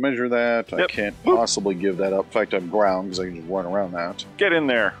even have to measure that. Yep. I can't possibly give that up. In fact, I'm ground because I can just run around that. Get in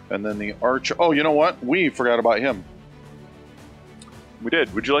there. And then the Archer. Oh, you know what? We forgot about him. We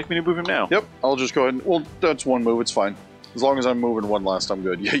did. Would you like me to move him now? Yep, I'll just go ahead and... Well, that's one move. It's fine. As long as I'm moving one last, I'm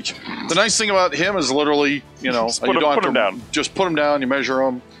good. The nice thing about him is literally, just put him down. Just put him down, you measure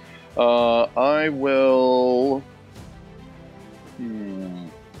him. I will...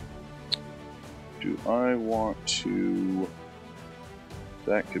 Do I want to...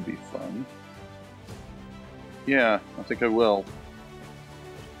 That could be fun. Yeah, I think I will.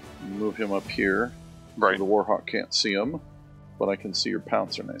 Move him up here. Right. So the Warhawk can't see him, but I can see your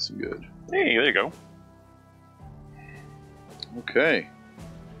Pouncer nice and good. Hey, there you go. Okay.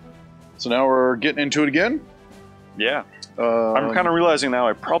 So now we're getting into it again? Yeah. I'm kind of realizing now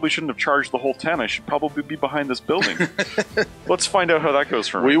I probably shouldn't have charged the whole 10. I should probably be behind this building. Let's find out how that goes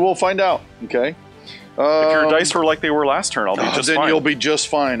for me. We will find out, okay? If your dice were like they were last turn, I'll be just fine. Then you'll be just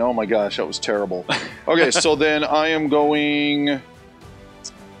fine. Oh my gosh, that was terrible. Okay, so then I am going...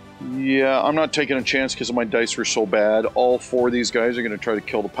 Yeah, I'm not taking a chance because my dice were so bad. All 4 of these guys are going to try to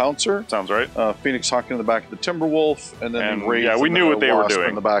kill the Pouncer. Sounds right. Phoenix Hawk in the back of the Timberwolf, and then the Wraith. Yeah, we knew what they were doing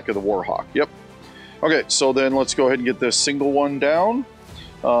in the back of the Warhawk. Yep. Okay, so then let's go ahead and get this single one down.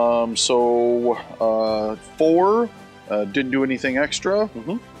 4 didn't do anything extra.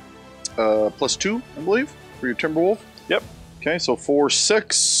 +2, I believe, for your Timberwolf. Yep. Okay, so 4,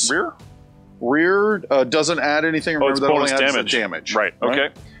 6. Rear doesn't add anything. Remember, that only adds the damage. Right. Okay.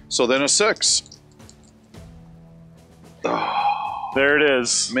 So then a 6. There it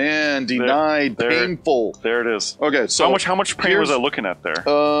is. Man, denied. Painful. There it is. Okay, so how much pain was I looking at there?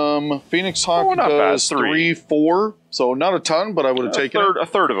 Phoenix Hawk does 3, 4, so not a ton, but I would have taken a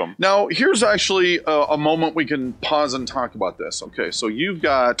third of them. Now, here's actually a moment we can pause and talk about this. Okay, so you've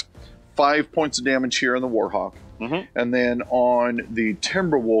got 5 points of damage here in the Warhawk. And then on the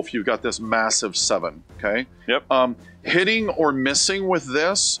Timberwolf, you've got this massive 7. Okay. Yep. Hitting or missing with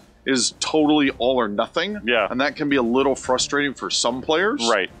this is totally all or nothing. Yeah. And that can be a little frustrating for some players.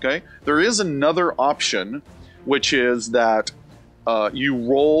 Right. Okay. There is another option, which is that you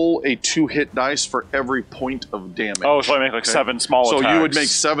roll a 2-hit dice for every point of damage. Oh, so I make like 7 small attacks. So you would make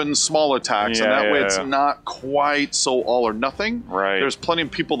 7 small attacks, and that way it's not quite so all or nothing. Right. There's plenty of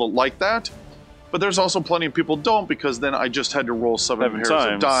people that like that. But there's also plenty of people who don't, because then I just had to roll 7 pairs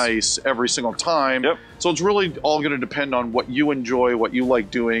of dice every single time. Yep. So it's really all going to depend on what you enjoy, what you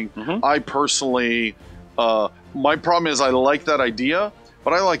like doing. I personally, my problem is I like that idea,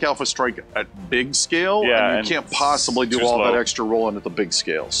 but I like Alpha Strike at big scale, and you can't possibly do all that extra rolling at the big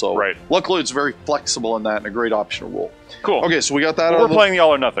scale. So luckily it's very flexible in that, and a great option to roll. Cool. Okay, so we got that. We're playing the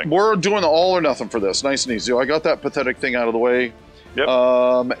all or nothing. We're doing the all or nothing for this. Nice and easy. I got that pathetic thing out of the way. Yep.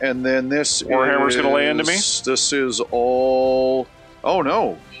 And then this Warhammer's going to lay into me? This is all Oh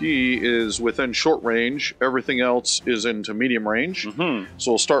no, he is within short range. Everything else is into medium range.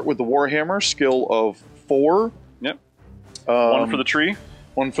 So we'll start with the Warhammer, skill of 4. Yep. One for the tree.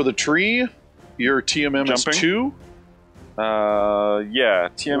 One for the tree. Your TMM Jumping. is 2. Yeah,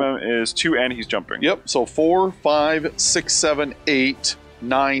 TMM is 2 and he's jumping. Yep, so 4, 5, 6, 7, 8,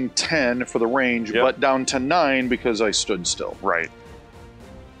 9, 10 for the range, but down to 9 because I stood still. Right.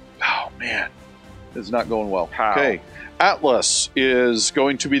 Oh, man. It's not going well. How? Okay. Atlas is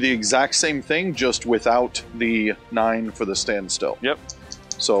going to be the exact same thing, just without the 9 for the standstill. Yep.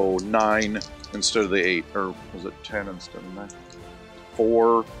 So 9 instead of the 8, or was it 10 instead of 9?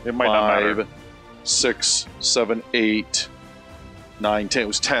 4, It might not matter. 5, 6, 7, 8, 9, 10. It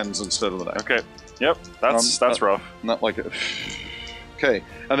was 10s instead of the 9. Okay. Yep. That's rough. Not like it. Okay.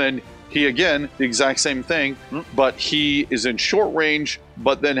 And then he, again, the exact same thing, but he is in short range,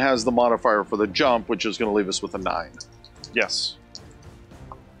 but then has the modifier for the jump, which is going to leave us with a 9. Yes.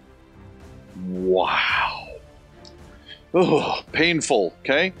 Wow. Ugh, painful.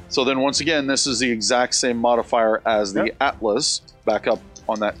 Okay. So then once again, this is the exact same modifier as the Atlas, back up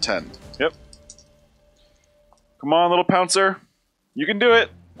on that 10. Yep. Come on, little pouncer. You can do it.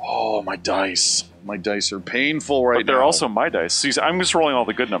 Oh, my dice. My dice are painful right now. But they're also my dice. See, I'm just rolling all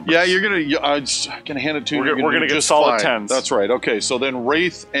the good numbers. Yeah, you're going to... I'm just going to hand it to you. We're going to get solid 10s. That's right. Okay, so then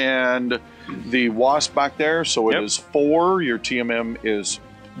Wraith and the Wasp back there. So it is 4. Your TMM is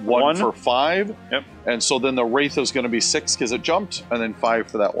 1 for 5. Yep. And so then the Wraith is going to be 6 because it jumped, and then 5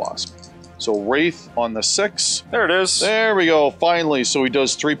 for that Wasp. So Wraith on the 6. There it is. There we go, finally. So he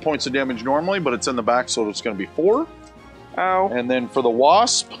does 3 points of damage normally, but it's in the back, so it's going to be 4. Ow. And then for the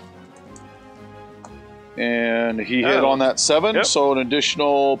Wasp, and he hit on that 7, so an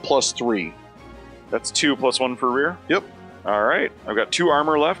additional +3. That's 2 + 1 for rear? Yep. All right. I've got 2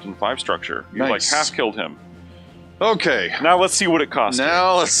 armor left and 5 structure. You like half killed him. Okay. Now let's see what it cost you.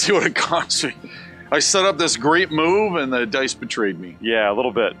 Now let's see what it cost me. I set up this great move, and the dice betrayed me. Yeah, a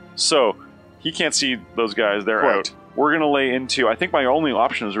little bit. So, he can't see those guys. They're out. We're going to lay into... I think my only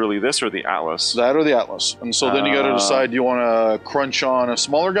option is really this or the Atlas. That or the Atlas. And so then you got to decide, do you want to crunch on a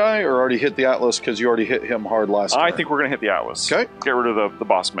smaller guy or already hit the Atlas because you already hit him hard last time? I think we're going to hit the Atlas. Okay. Get rid of the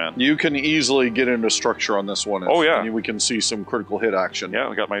boss man. You can easily get into structure on this one. Oh, yeah. We can see some critical hit action. Yeah,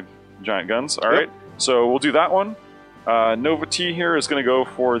 I got my giant guns. All right. So we'll do that one. Nova T here is going to go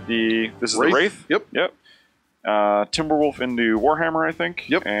for the... This is the Wraith? Yep. Yep. Timberwolf into Warhammer, I think.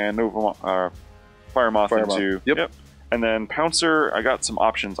 Yep. And Nova... Firemoth into... Yep. And then Pouncer, I got some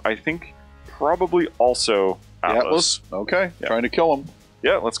options. I think probably also Atlas. Okay. Yeah. Trying to kill him.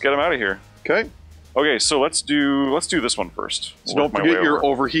 Yeah, let's get him out of here. Okay. Okay, so let's do this one first. So don't forget your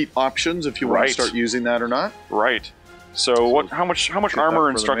overheat options if you want to start using that or not. Right. So how much armor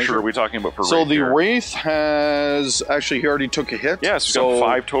and structure are we talking about for Wraith? So the Wraith has actually he already took a hit. Yeah, so we've got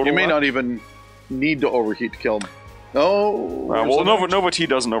 5 total. You may not even need to overheat to kill him. No. Well, Nova T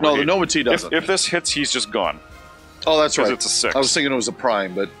doesn't overheat. No, the Nova T doesn't. If this hits, he's just gone. Oh, that's right. It's a 6. I was thinking it was a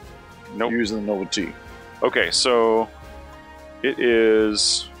prime, but nope. Using the Nova T. Okay, so it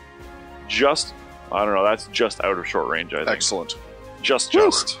is just... I don't know, that's just out of short range, I think. Excellent. Just.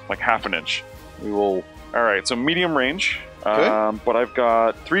 Like half an inch. We will... Alright, so medium range. Okay. But I've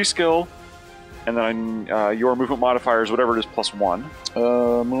got 3 skill, and then your movement modifier is whatever it is, +1.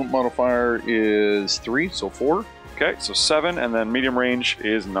 Movement modifier is 3, so 4. Okay, so 7, and then medium range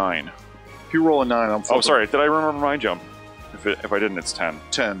is 9. If you roll a 9, I'm flipping. Oh, sorry, did I remember my jump? If I didn't, it's 10.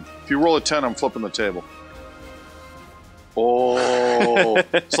 10. If you roll a 10, I'm flipping the table. Oh.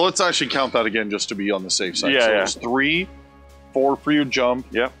 So let's actually count that again just to be on the safe side. Yeah, so it's 3, 4 for your jump.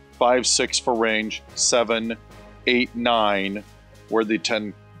 Yep. 5, 6 for range. 7, 8, 9. Where'd the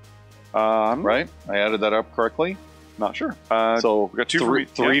 10... right? I added that up correctly? Not sure. So we got 2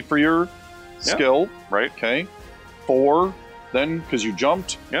 3 for your skill. Right. Okay. 4 then, because you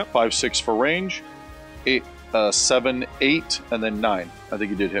jumped. Yep. 5, 6 for range. 8, 7, 8, and then 9. I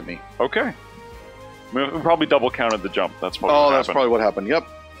think you did hit me. Okay. We probably double counted the jump. That's what happened. That's probably what happened. Yep.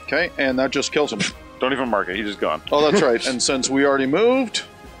 Okay, and that just kills him. Don't even mark it. He's just gone. Oh, that's right. And since we already moved...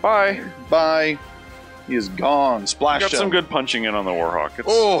 Bye. Bye. He is gone. Splashed Got some good punching in on the Warhawk.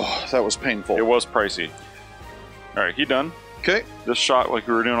 Oh, that was painful. It was pricey. All right, he done. Okay. This shot like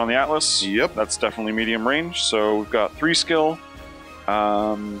we were doing on the Atlas. Yep. That's definitely medium range. So we've got 3 skill.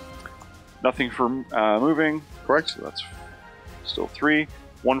 Nothing for moving. Correct. So that's still 3.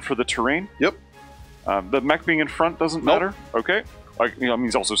 1 for the terrain. Yep. The mech being in front doesn't matter. Okay. Like, I mean,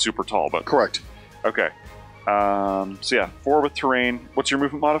 he's also super tall, but... Correct. Okay. So yeah, 4 with terrain. What's your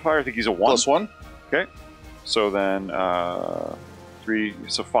movement modifier? I think he's a 1. +1. Okay. So then 3,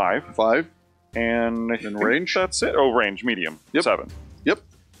 so 5. 5. And I In think range? that's it. Oh, range, medium. Yep. 7. Yep.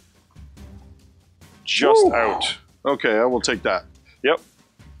 Just Woo. out. Okay, I will take that. Yep.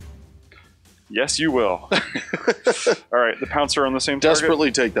 Yes, you will. All right, the Pouncer on the same target.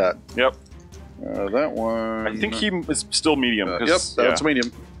 Desperately take that. Yep. That one. I think he is still medium. Yep, 'cause- that's yeah.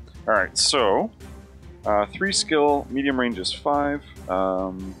 medium. All right, so 3 skill, medium range is 5,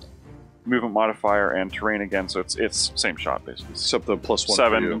 movement modifier and terrain again, so it's same shot basically. Except the +1 for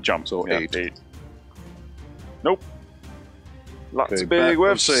 7 you. jump, So yeah, 8. Nope. Lots Okay, of big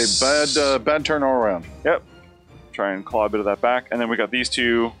whiffs. Let's say bad turn all around. Yep. Try and claw a bit of that back, and then we got these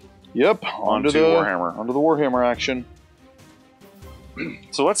two. Yep. Onto Warhammer. Onto the Warhammer action.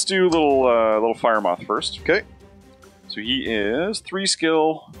 So let's do little Fire Moth first. Okay. So he is 3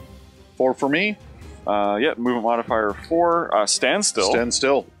 skill. 4 for me. Yeah, movement modifier 4. Stand still. Stand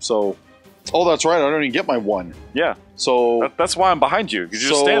still. So, oh, that's right. I don't even get my 1. Yeah. So That's why I'm behind you, because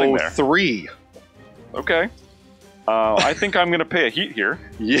you're just standing there. 3. Okay. I think I'm going to pay a heat here.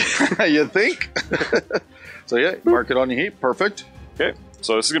 Yeah, you think? So yeah, mark it on your heat. Perfect. Okay.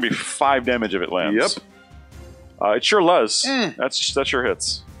 So this is going to be 5 damage if it lands. Yep. It sure does. Mm. That sure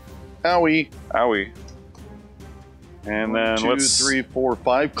hits. Owie. Owie. And then 2, let's 3, 4,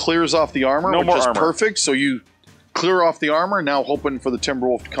 5. Clears off the armor, No which more is armor. perfect. So you clear off the armor, now hoping for the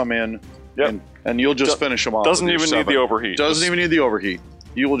Timberwolf to come in, Yep. and you'll just finish him off. Doesn't with your even need 7. the overheat. Doesn't even need the overheat.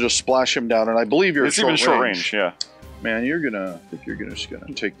 You will just splash him down, and I believe you're It's at even short range. Yeah. Man, I think you're just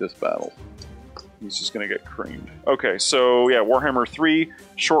gonna take this battle. He's just going to get creamed. Okay, so yeah, Warhammer 3,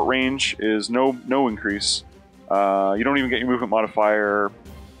 short range is no increase. You don't even get your movement modifier.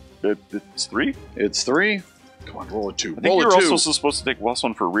 It's 3? It's 3. Come on, roll a 2. I think you're also supposed to take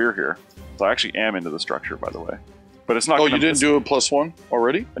 +1 for rear here. So I actually am into the structure, by the way. But it's not Oh, gonna, you didn't do a +1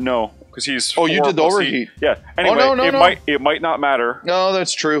 already? No, because he's Oh, you 4 did the plus overheat. heat. Yeah. Anyway, no. it might not matter. No,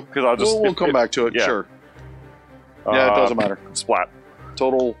 that's true. Because I'll just We'll come back to it. yeah. Sure. Yeah, it doesn't matter. Splat.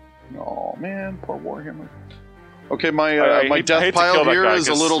 Total. Oh man, poor Warhammer. Okay, my I my hate death to pile kill that here guy, is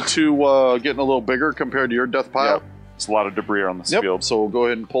a 'cause- little too getting a little bigger compared to your death pile. Yep. It's a lot of debris on this Yep. field. So we'll go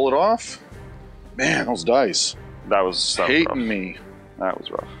ahead and pull it off. Man, those dice That was hating rough. me. That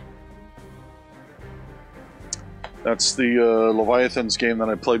was rough. That's the Leviathans game that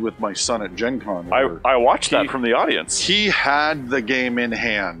I played with my son at Gen Con. where I watched that from the audience. He had the game in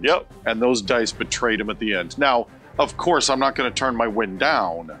hand. Yep. And those dice betrayed him at the end. Now, of course, I'm not going to turn my win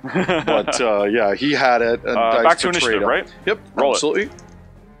down. But yeah, he had it. And dice back to betrayed initiative, him. right? Yep, Roll it. absolutely.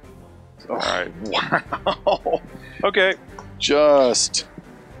 All right. Wow. Okay. Just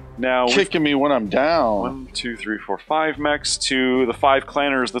Now kicking me when I'm down. 1, 2, 3, 4, 5 mechs to the 5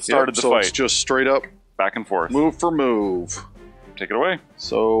 clanners that started the so fight. it's just straight up Back and forth. move for move. Take it away.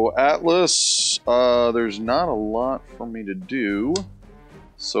 So Atlas, there's not a lot for me to do.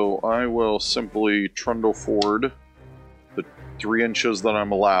 So I will simply trundle forward the 3 inches that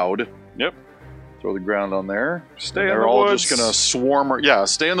I'm allowed. Yep. Throw the ground on there. Stay in They're the all woods. just gonna swarm. Yeah,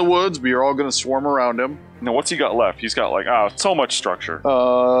 stay in the woods, but you're all gonna swarm around him. Now, what's he got left? He's got like, so much structure.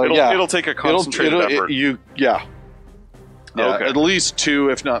 Yeah, It'll take a concentrated effort. Yeah, Okay. at least 2,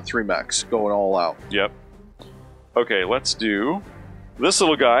 if not 3 mechs going all out. Yep. Okay, let's do this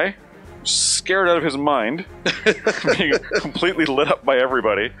little guy, scared out of his mind, being completely lit up by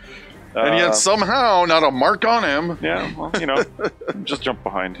everybody. And yet somehow not a mark on him. Yeah, well, just jump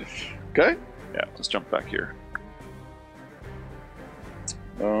behind. Okay. Yeah, just jump back here.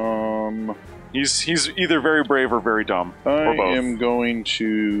 He's either very brave or very dumb. I or both. am going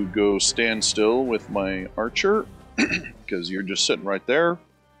to go stand still with my archer because you're just sitting right there.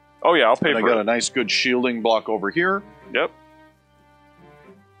 Oh yeah, I'll pay And I for got it. a nice good shielding block over here. Yep.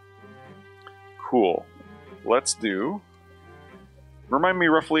 Cool. Let's do. Remind me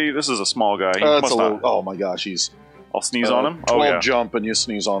roughly. This is a small guy. He It's must a little, not. oh my gosh, he's I'll sneeze on him. 12 Oh yeah. jump and you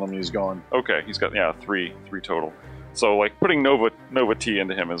sneeze on him and he's gone. Okay, he's got three total. So like putting Nova T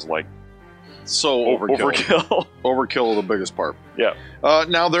into him is like So overkill. overkill. Overkill the biggest part. Yeah.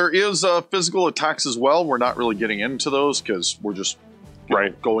 Now there is physical attacks as well. We're not really getting into those because we're just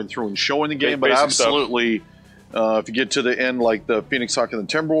going through and showing the game. But Basic absolutely, if you get to the end like the Phoenix Hawk and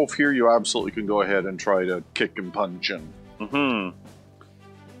the Timberwolf here, you absolutely can go ahead and try to kick and punch and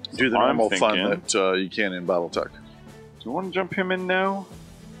do the normal fun that you can in Battletech. Do you want to jump him in now?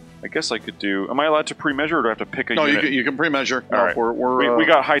 I guess I could do. Am I allowed to pre-measure, or do I have to pick a No, unit? you can pre-measure. All right. We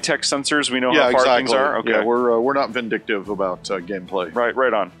got high-tech sensors. We know how far things are. Okay. Yeah, we're not vindictive about gameplay.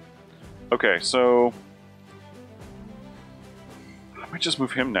 Right on. Okay, so I might just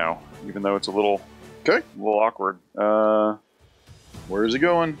move him now, even though it's a little awkward. Where is he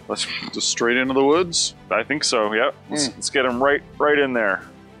going? Let's just straight into the woods. I think so. Yep. Let's get him right in there.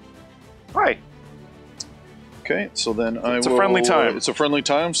 Hi. Okay, so then It's a friendly time. It's a friendly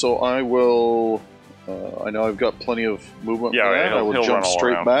time, so I will. I know I've got plenty of movement. Yeah, for that. I will jump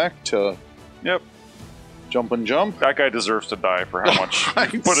straight back to. Yep. Jump and jump. That guy deserves to die for how much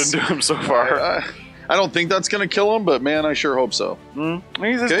you put into him so far. I don't think that's going to kill him, but man, I sure hope so.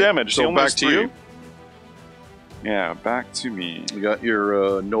 He's damaged. So back to you. Yeah, back to me. You got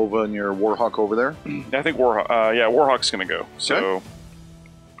your Nova and your Warhawk over there. I think Warhawk. Yeah, Warhawk's going to go. So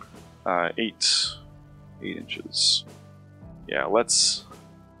 8 inches. Yeah, let's.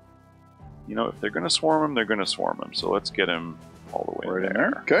 You know, if they're going to swarm him, they're going to swarm him. So let's get him all the way right there.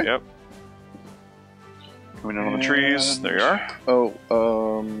 In there. Okay. Yep. Coming in on the trees. There you are.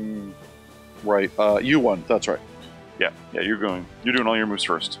 Oh, right. You won. That's right. Yeah, you're doing all your moves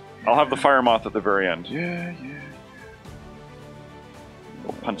first. I'll have the Fire Moth at the very end. Yeah.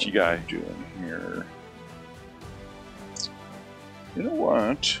 Little punchy guy. Doing here. You know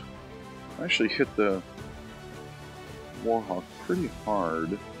what? I actually hit the Warhawk pretty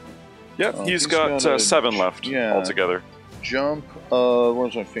hard. Yep, he's got 7 left altogether. Jump.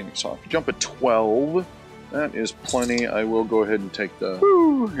 Where's my Phoenix Hawk? Jump at 12. That is plenty. I will go ahead and take the.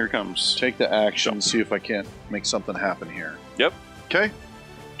 Woo! Here comes. Take the action. See if I can't make something happen here. Yep. Okay.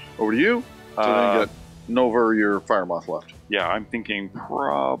 Over to you. So then you got Nova or your Fire Moth left. Yeah, I'm thinking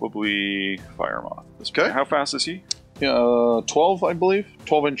probably Fire Moth. Okay. How fast is he? Yeah, 12, I believe.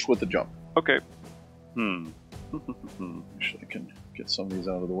 12-inch with the jump. Okay. Actually, I can get some of these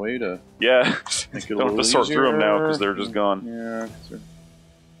out of the way to. Yeah. Make it a Don't have to sort through them now because they're just gone. Yeah.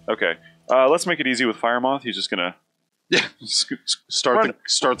 Okay. Let's make it easy with Fire Moth. He's just gonna. Yeah. Start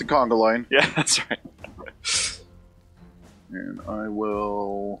the conga line. Yeah, that's right. And I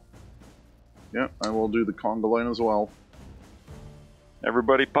will. Yeah, I will do the conga line as well.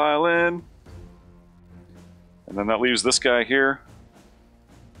 Everybody pile in. And then that leaves this guy here.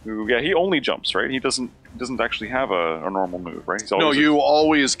 Who, yeah, he only jumps, right? He doesn't actually have a normal move, right? No, you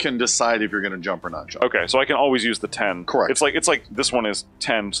always can decide if you're going to jump or not jump. Okay, so I can always use the 10. Correct. It's like this one is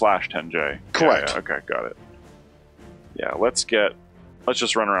 10/10J. Correct. Yeah, okay, got it. Yeah, let's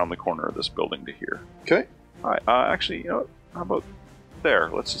just run around the corner of this building to here. Okay. All right. Actually, you know, how about there?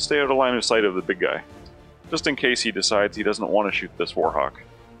 Let's just stay out of line of sight of the big guy, just in case he decides he doesn't want to shoot this Warhawk.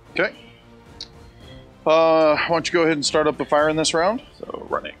 Okay. Why don't you go ahead and start up the fire in this round? So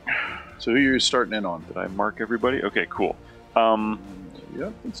running. So who are you starting in on? Did I mark everybody? Okay, cool. Yeah,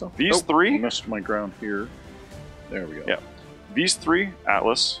 I think so. These three? I missed my ground here. There we go. Yeah. These 3,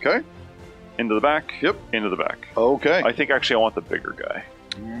 Atlas. Okay. Into the back. Yep. Into the back. Okay. I think actually I want the bigger guy.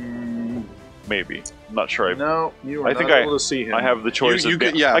 Maybe. I'm not sure. No, you are I think not able to see him. I have the choice.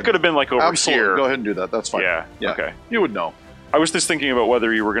 Yeah. I could have been like over here. Go ahead and do that. That's fine. Yeah. Okay. You would know. I was just thinking about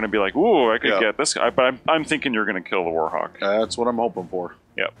whether you were going to be like, ooh, I could get this guy, but I'm thinking you're going to kill the Warhawk. That's what I'm hoping for.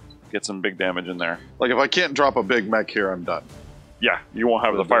 Yep. Get some big damage in there. Like, if I can't drop a big mech here, I'm done. Yeah, you won't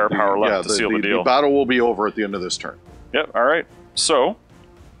have the firepower left to seal the deal. The battle will be over at the end of this turn. Yep, alright. So,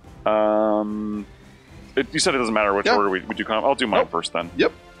 you said it doesn't matter which order we do. I'll do mine first then.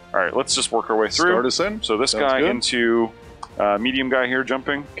 Yep. Alright, let's just work our way through. Start us in. So this guy into medium guy here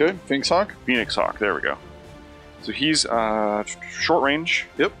jumping. Okay, Phoenix Hawk. Phoenix Hawk, there we go. So he's short range.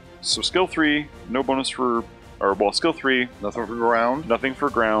 Yep. So skill 3, no bonus for, skill 3. Nothing for ground. Nothing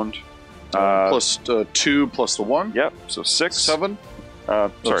for ground. Plus 2 plus the 1. Yep, so 6. 7.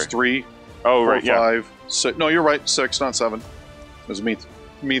 Sorry. That's 3. Oh, 4, right, yeah. 5, 6. No, you're right. 6, not 7. It was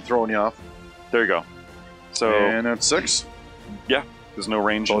me throwing you off. There you go. So and that's 6. Yeah, there's no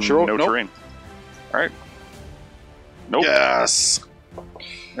range and no terrain. All right. Nope. Yes.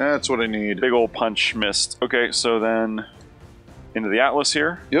 That's what I need. Big old punch missed. Okay, so then into the Atlas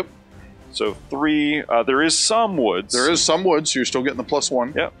here. Yep. So 3. There is some woods. There is some woods, so you're still getting the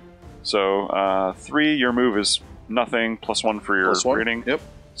 +1. Yep. So 3, your move is nothing. +1 for your rating. Yep.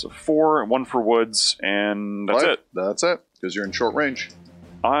 So 4, 1 for woods, and that's 5. it. That's it, because you're in short range.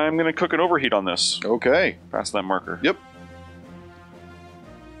 I'm going to cook an overheat on this. Okay. Past that marker. Yep.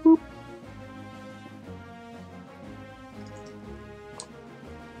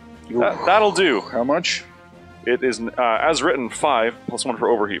 That'll do. How much? It is, as written, 5 +1 for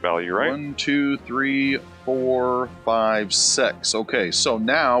overheat value, right? 1, 2, 3, 4, 5, 6. Okay, so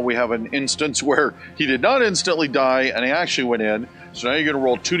now we have an instance where he did not instantly die, and he actually went in. So now you're going to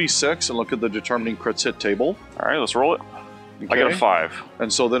roll 2d6 and look at the determining crits hit table. All right, let's roll it. Okay. I got a 5.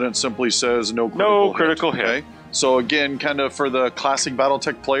 And so then it simply says no critical hit. Okay? So again, kind of for the classic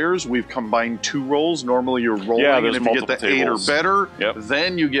Battletech players, we've combined 2 rolls. Normally you're rolling, and if you get the tables. 8 or better,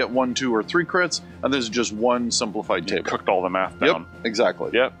 then you get 1, 2, or 3 crits, and this is just one simplified table. Cooked all the math down. Yep,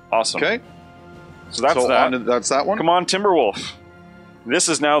 exactly. Yep, awesome. Okay. So that's that. That's that one. Come on, Timberwolf. This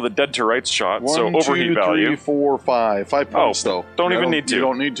is now the dead to rights shot, so 1, overheat 2, value. 3, 4, 5. 5 points, though. Don't even need to. You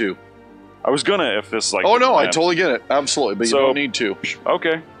don't need to. I was gonna if this like. Oh no, I totally get it. Absolutely, but you don't need to.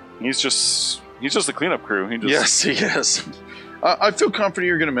 Okay, he's just the cleanup crew. Yes, he is. I feel confident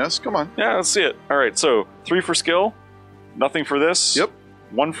you're gonna miss. Come on. Yeah, let's see it. All right, so 3 for skill, nothing for this. Yep.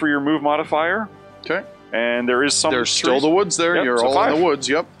 1 for your move modifier. Okay. And there is some. There's still the woods there. Yep, you're so all 5. in the woods.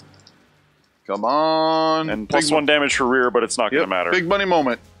 Yep. Come on. And +1 damage for rear, but it's not gonna matter. Big money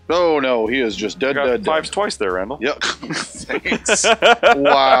moment. Oh no, he is just dead. Got 5s twice there, Randall. Yep. Thanks.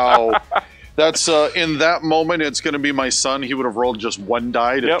 Wow. That's in that moment. It's going to be my son. He would have rolled just 1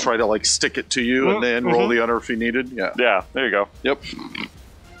 die to try to like stick it to you, and then roll the other if he needed. Yeah. Yeah. There you go. Yep.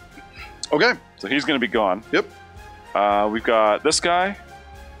 Okay. So he's going to be gone. Yep. We've got this guy,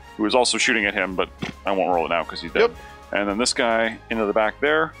 who is also shooting at him, but I won't roll it now because he's dead. Yep. And then this guy into the back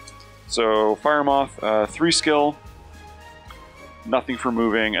there. So Fire Moth, 3 skill, nothing for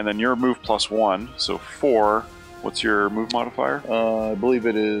moving, and then your move +1, so 4. What's your move modifier? I believe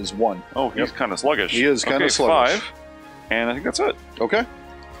it is 1. Oh, he's kind of sluggish. He is kind of sluggish. 5, and I think that's it. Okay.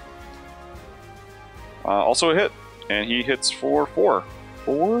 Also a hit, and he hits for 4.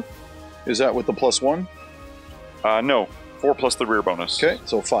 4? Is that with the +1? No, 4 plus the rear bonus. Okay,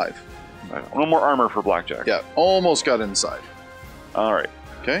 so 5. No more armor for Blackjack. Yeah, almost got inside. All right.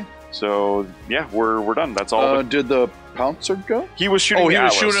 Okay. So yeah, we're done. That's all. Did the pouncer go? He was shooting. Oh, he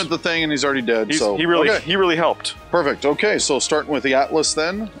was Atlas. shooting at the thing, and he's already dead. He really helped. Perfect. Okay, so starting with the Atlas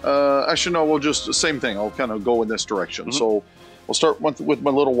then. Actually, no, we'll just same thing. I'll kind of go in this direction. So we'll start with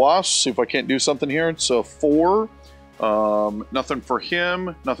my little wasp. See if I can't do something here. It's a 4. Nothing for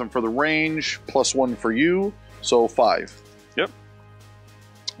him. Nothing for the range. +1 for you. So 5. Yep.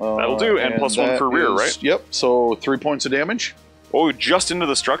 That'll do. And +1 for rear, right? Yep. So 3 points of damage. Oh, just into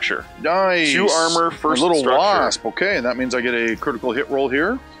the structure. Nice. 2 armor, first a little structure. wasp. Okay, and that means I get a critical hit roll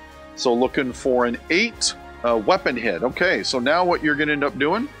here. So looking for an 8 weapon hit. Okay, so now what you're going to end up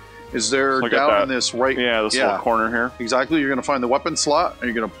doing is they're down in this right... Yeah, this little corner here. Exactly. You're going to find the weapon slot, and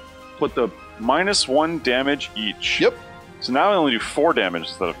you're going to put the... -1 damage each. Yep. So now I only do 4 damage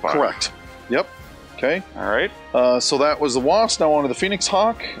instead of 5. Correct. Yep. Okay. All right. So that was the wasp. Now on to the Phoenix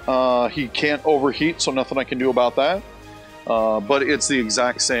Hawk. He can't overheat, so nothing I can do about that. But it's the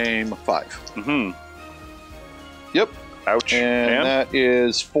exact same 5. Mm-hmm. Yep. Ouch. And that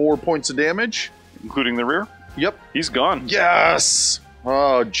is 4 points of damage. Including the rear? Yep. He's gone. Yes!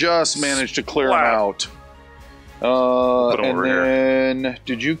 Oh, just managed to clear him out. And then,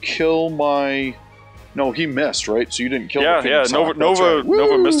 did you kill my... No, he missed, right? So you didn't kill the Phoenix Hawk.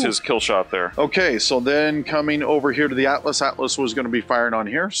 Nova missed his kill shot there. Okay, so then coming over here to the Atlas. Atlas was going to be firing on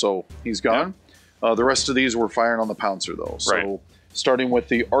here, so he's gone. Yeah. The rest of these were firing on the Pouncer, though. So starting with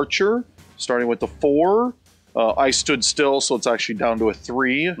the Archer, starting with the 4. I stood still, so it's actually down to a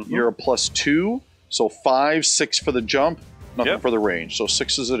 3. You're a +2, so 5, 6 for the jump, nothing for the range. So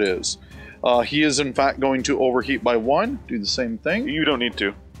 6 as it is. He is, in fact, going to overheat by 1. Do the same thing. You don't need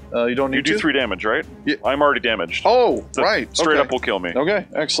to. You don't need to? You do 3 damage, right? Yeah. I'm already damaged. Oh, right. Straight up will kill me. Okay,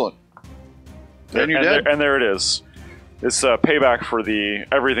 excellent. Then you're dead. And there it is. It's payback for the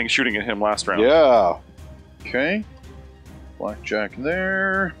everything shooting at him last round. Yeah. Okay. Blackjack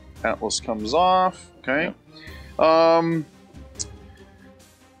there. Atlas comes off. Okay. Yeah.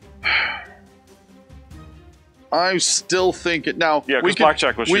 I still think it now. Yeah, because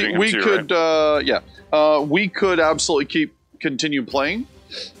Blackjack was shooting him too, could, right? We could absolutely continue playing.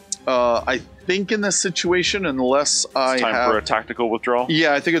 I think in this situation, unless it's time for a tactical withdrawal.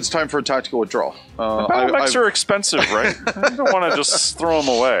 Yeah, I think it's time for a tactical withdrawal. Battletechs are expensive, right? I don't want to just throw them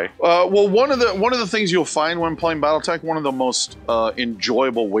away. Well, one of the things you'll find when playing BattleTech, one of the most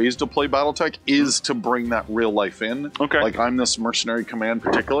enjoyable ways to play BattleTech is to bring that real life in. Okay. Like I'm this mercenary command,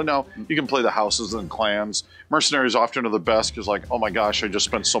 particularly. Now you can play the houses and clans. Mercenaries often are the best because, like, oh my gosh, I just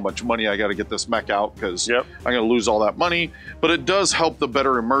spent so much money. I got to get this mech out because I'm going to lose all that money. But it does help the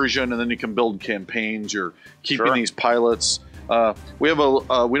better immersion, and then you can build campaigns. You're keeping these pilots. We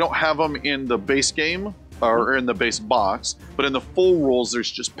don't have them in the base game or in the base box, but in the full rules,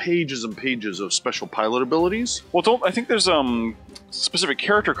 there's just pages and pages of special pilot abilities. Well, I think there's specific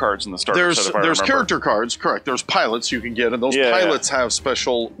character cards in the starter set, if I remember. There's character cards, correct. There's pilots you can get, and those pilots have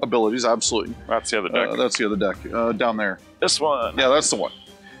special abilities, absolutely. That's the other deck. That's the other deck, down there. This one. Yeah, that's the one.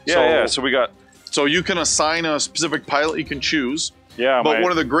 Yeah, so we got... So you can assign a specific pilot you can choose. Yeah, but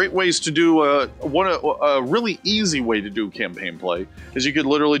one of the great ways to do a really easy way to do campaign play is you could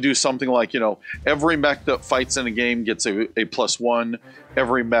literally do something like, every mech that fights in a game gets a +1.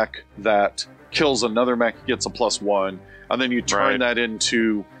 Every mech that kills another mech gets a +1, and then you turn that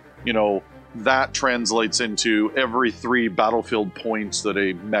into, that translates into every 3 battlefield points that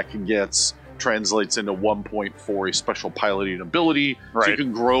a mech gets translates into 1 point for a special piloting ability. Right. So you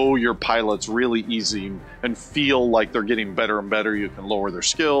can grow your pilots really easy and feel like they're getting better and better. You can lower their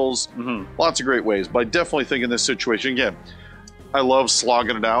skills. Lots of great ways. But I definitely think in this situation, again, I love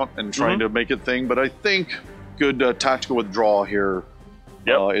slogging it out and trying to make it thing, but I think good tactical withdrawal here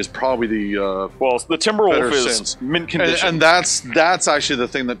is probably the well, the Timberwolf is mint condition, and that's actually the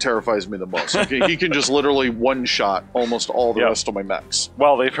thing that terrifies me the most. Okay, he can just literally one shot almost all the rest of my mechs.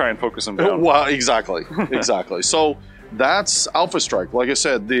 Well, they try and focus him down. Well, exactly. So that's Alpha Strike. Like I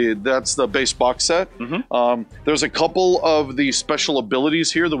said, that's the base box set. There's a couple of the special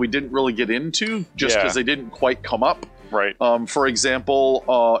abilities here that we didn't really get into just because they didn't quite come up. Right. For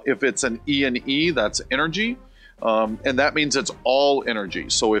example, if it's an E&E, that's energy. And that means it's all energy.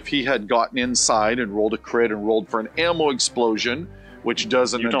 So if he had gotten inside and rolled a crit and rolled for an ammo explosion, which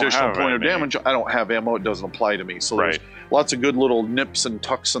does an additional point of damage, I don't have ammo, it doesn't apply to me. So there's lots of good little nips and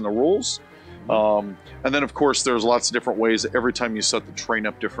tucks in the rules. And then, of course, there's lots of different ways. Every time you set the train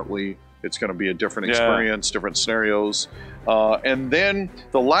up differently, it's going to be a different experience, different scenarios. And then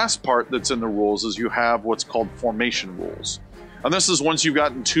the last part that's in the rules is you have what's called formation rules. And this is once you've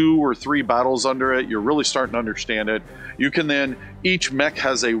gotten 2 or 3 battles under it, you're really starting to understand it. You can then, each mech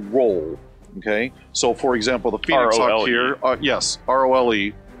has a role, okay? So, for example, the Phoenix Hawk here, yes,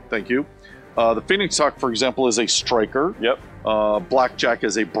 R-O-L-E, thank you. The Phoenix Hawk, for example, is a striker. Yep. Blackjack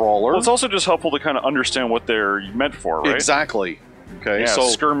is a brawler. Well, it's also just helpful to kind of understand what they're meant for, right? Exactly. Okay, yeah, so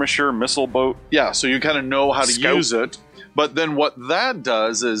skirmisher, missile boat. Yeah, so you kind of know how to use it. But then what that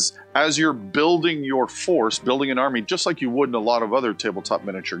does is, as you're building your force, building an army, just like you would in a lot of other tabletop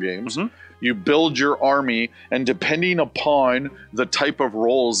miniature games, you build your army, and depending upon the type of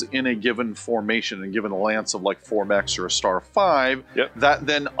roles in a given formation, and given a lance of like 4 mechs or a star 5, that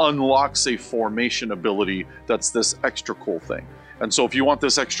then unlocks a formation ability that's this extra cool thing. And so if you want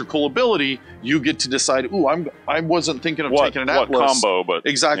this extra cool ability, you get to decide, ooh, I wasn't thinking of taking an Atlas. Combo, but...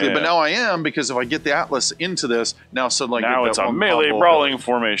 Exactly, but now I am, because if I get the Atlas into this, now suddenly now it's a melee brawling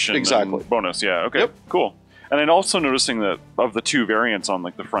formation. Exactly. Bonus, yeah, okay, cool. And then also noticing that of the 2 variants on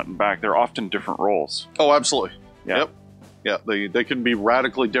like the front and back, they're often different roles. Oh, absolutely. Yeah, they can be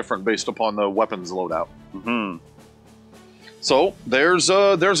radically different based upon the weapons loadout. So there's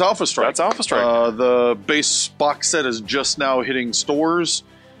Alpha Strike. That's Alpha Strike. The base box set is just now hitting stores.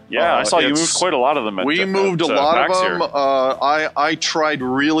 Yeah, I saw you moved quite a lot of them. We moved a lot of them. I tried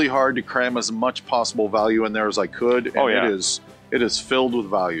really hard to cram as much possible value in there as I could, and it is filled with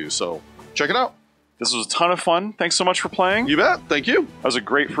value. So check it out. This was a ton of fun. Thanks so much for playing. You bet. Thank you. That was a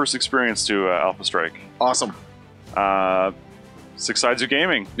great first experience to Alpha Strike. Awesome. 6 Sides of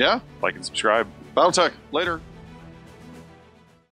Gaming. Yeah. Like and subscribe. Battletech. Later.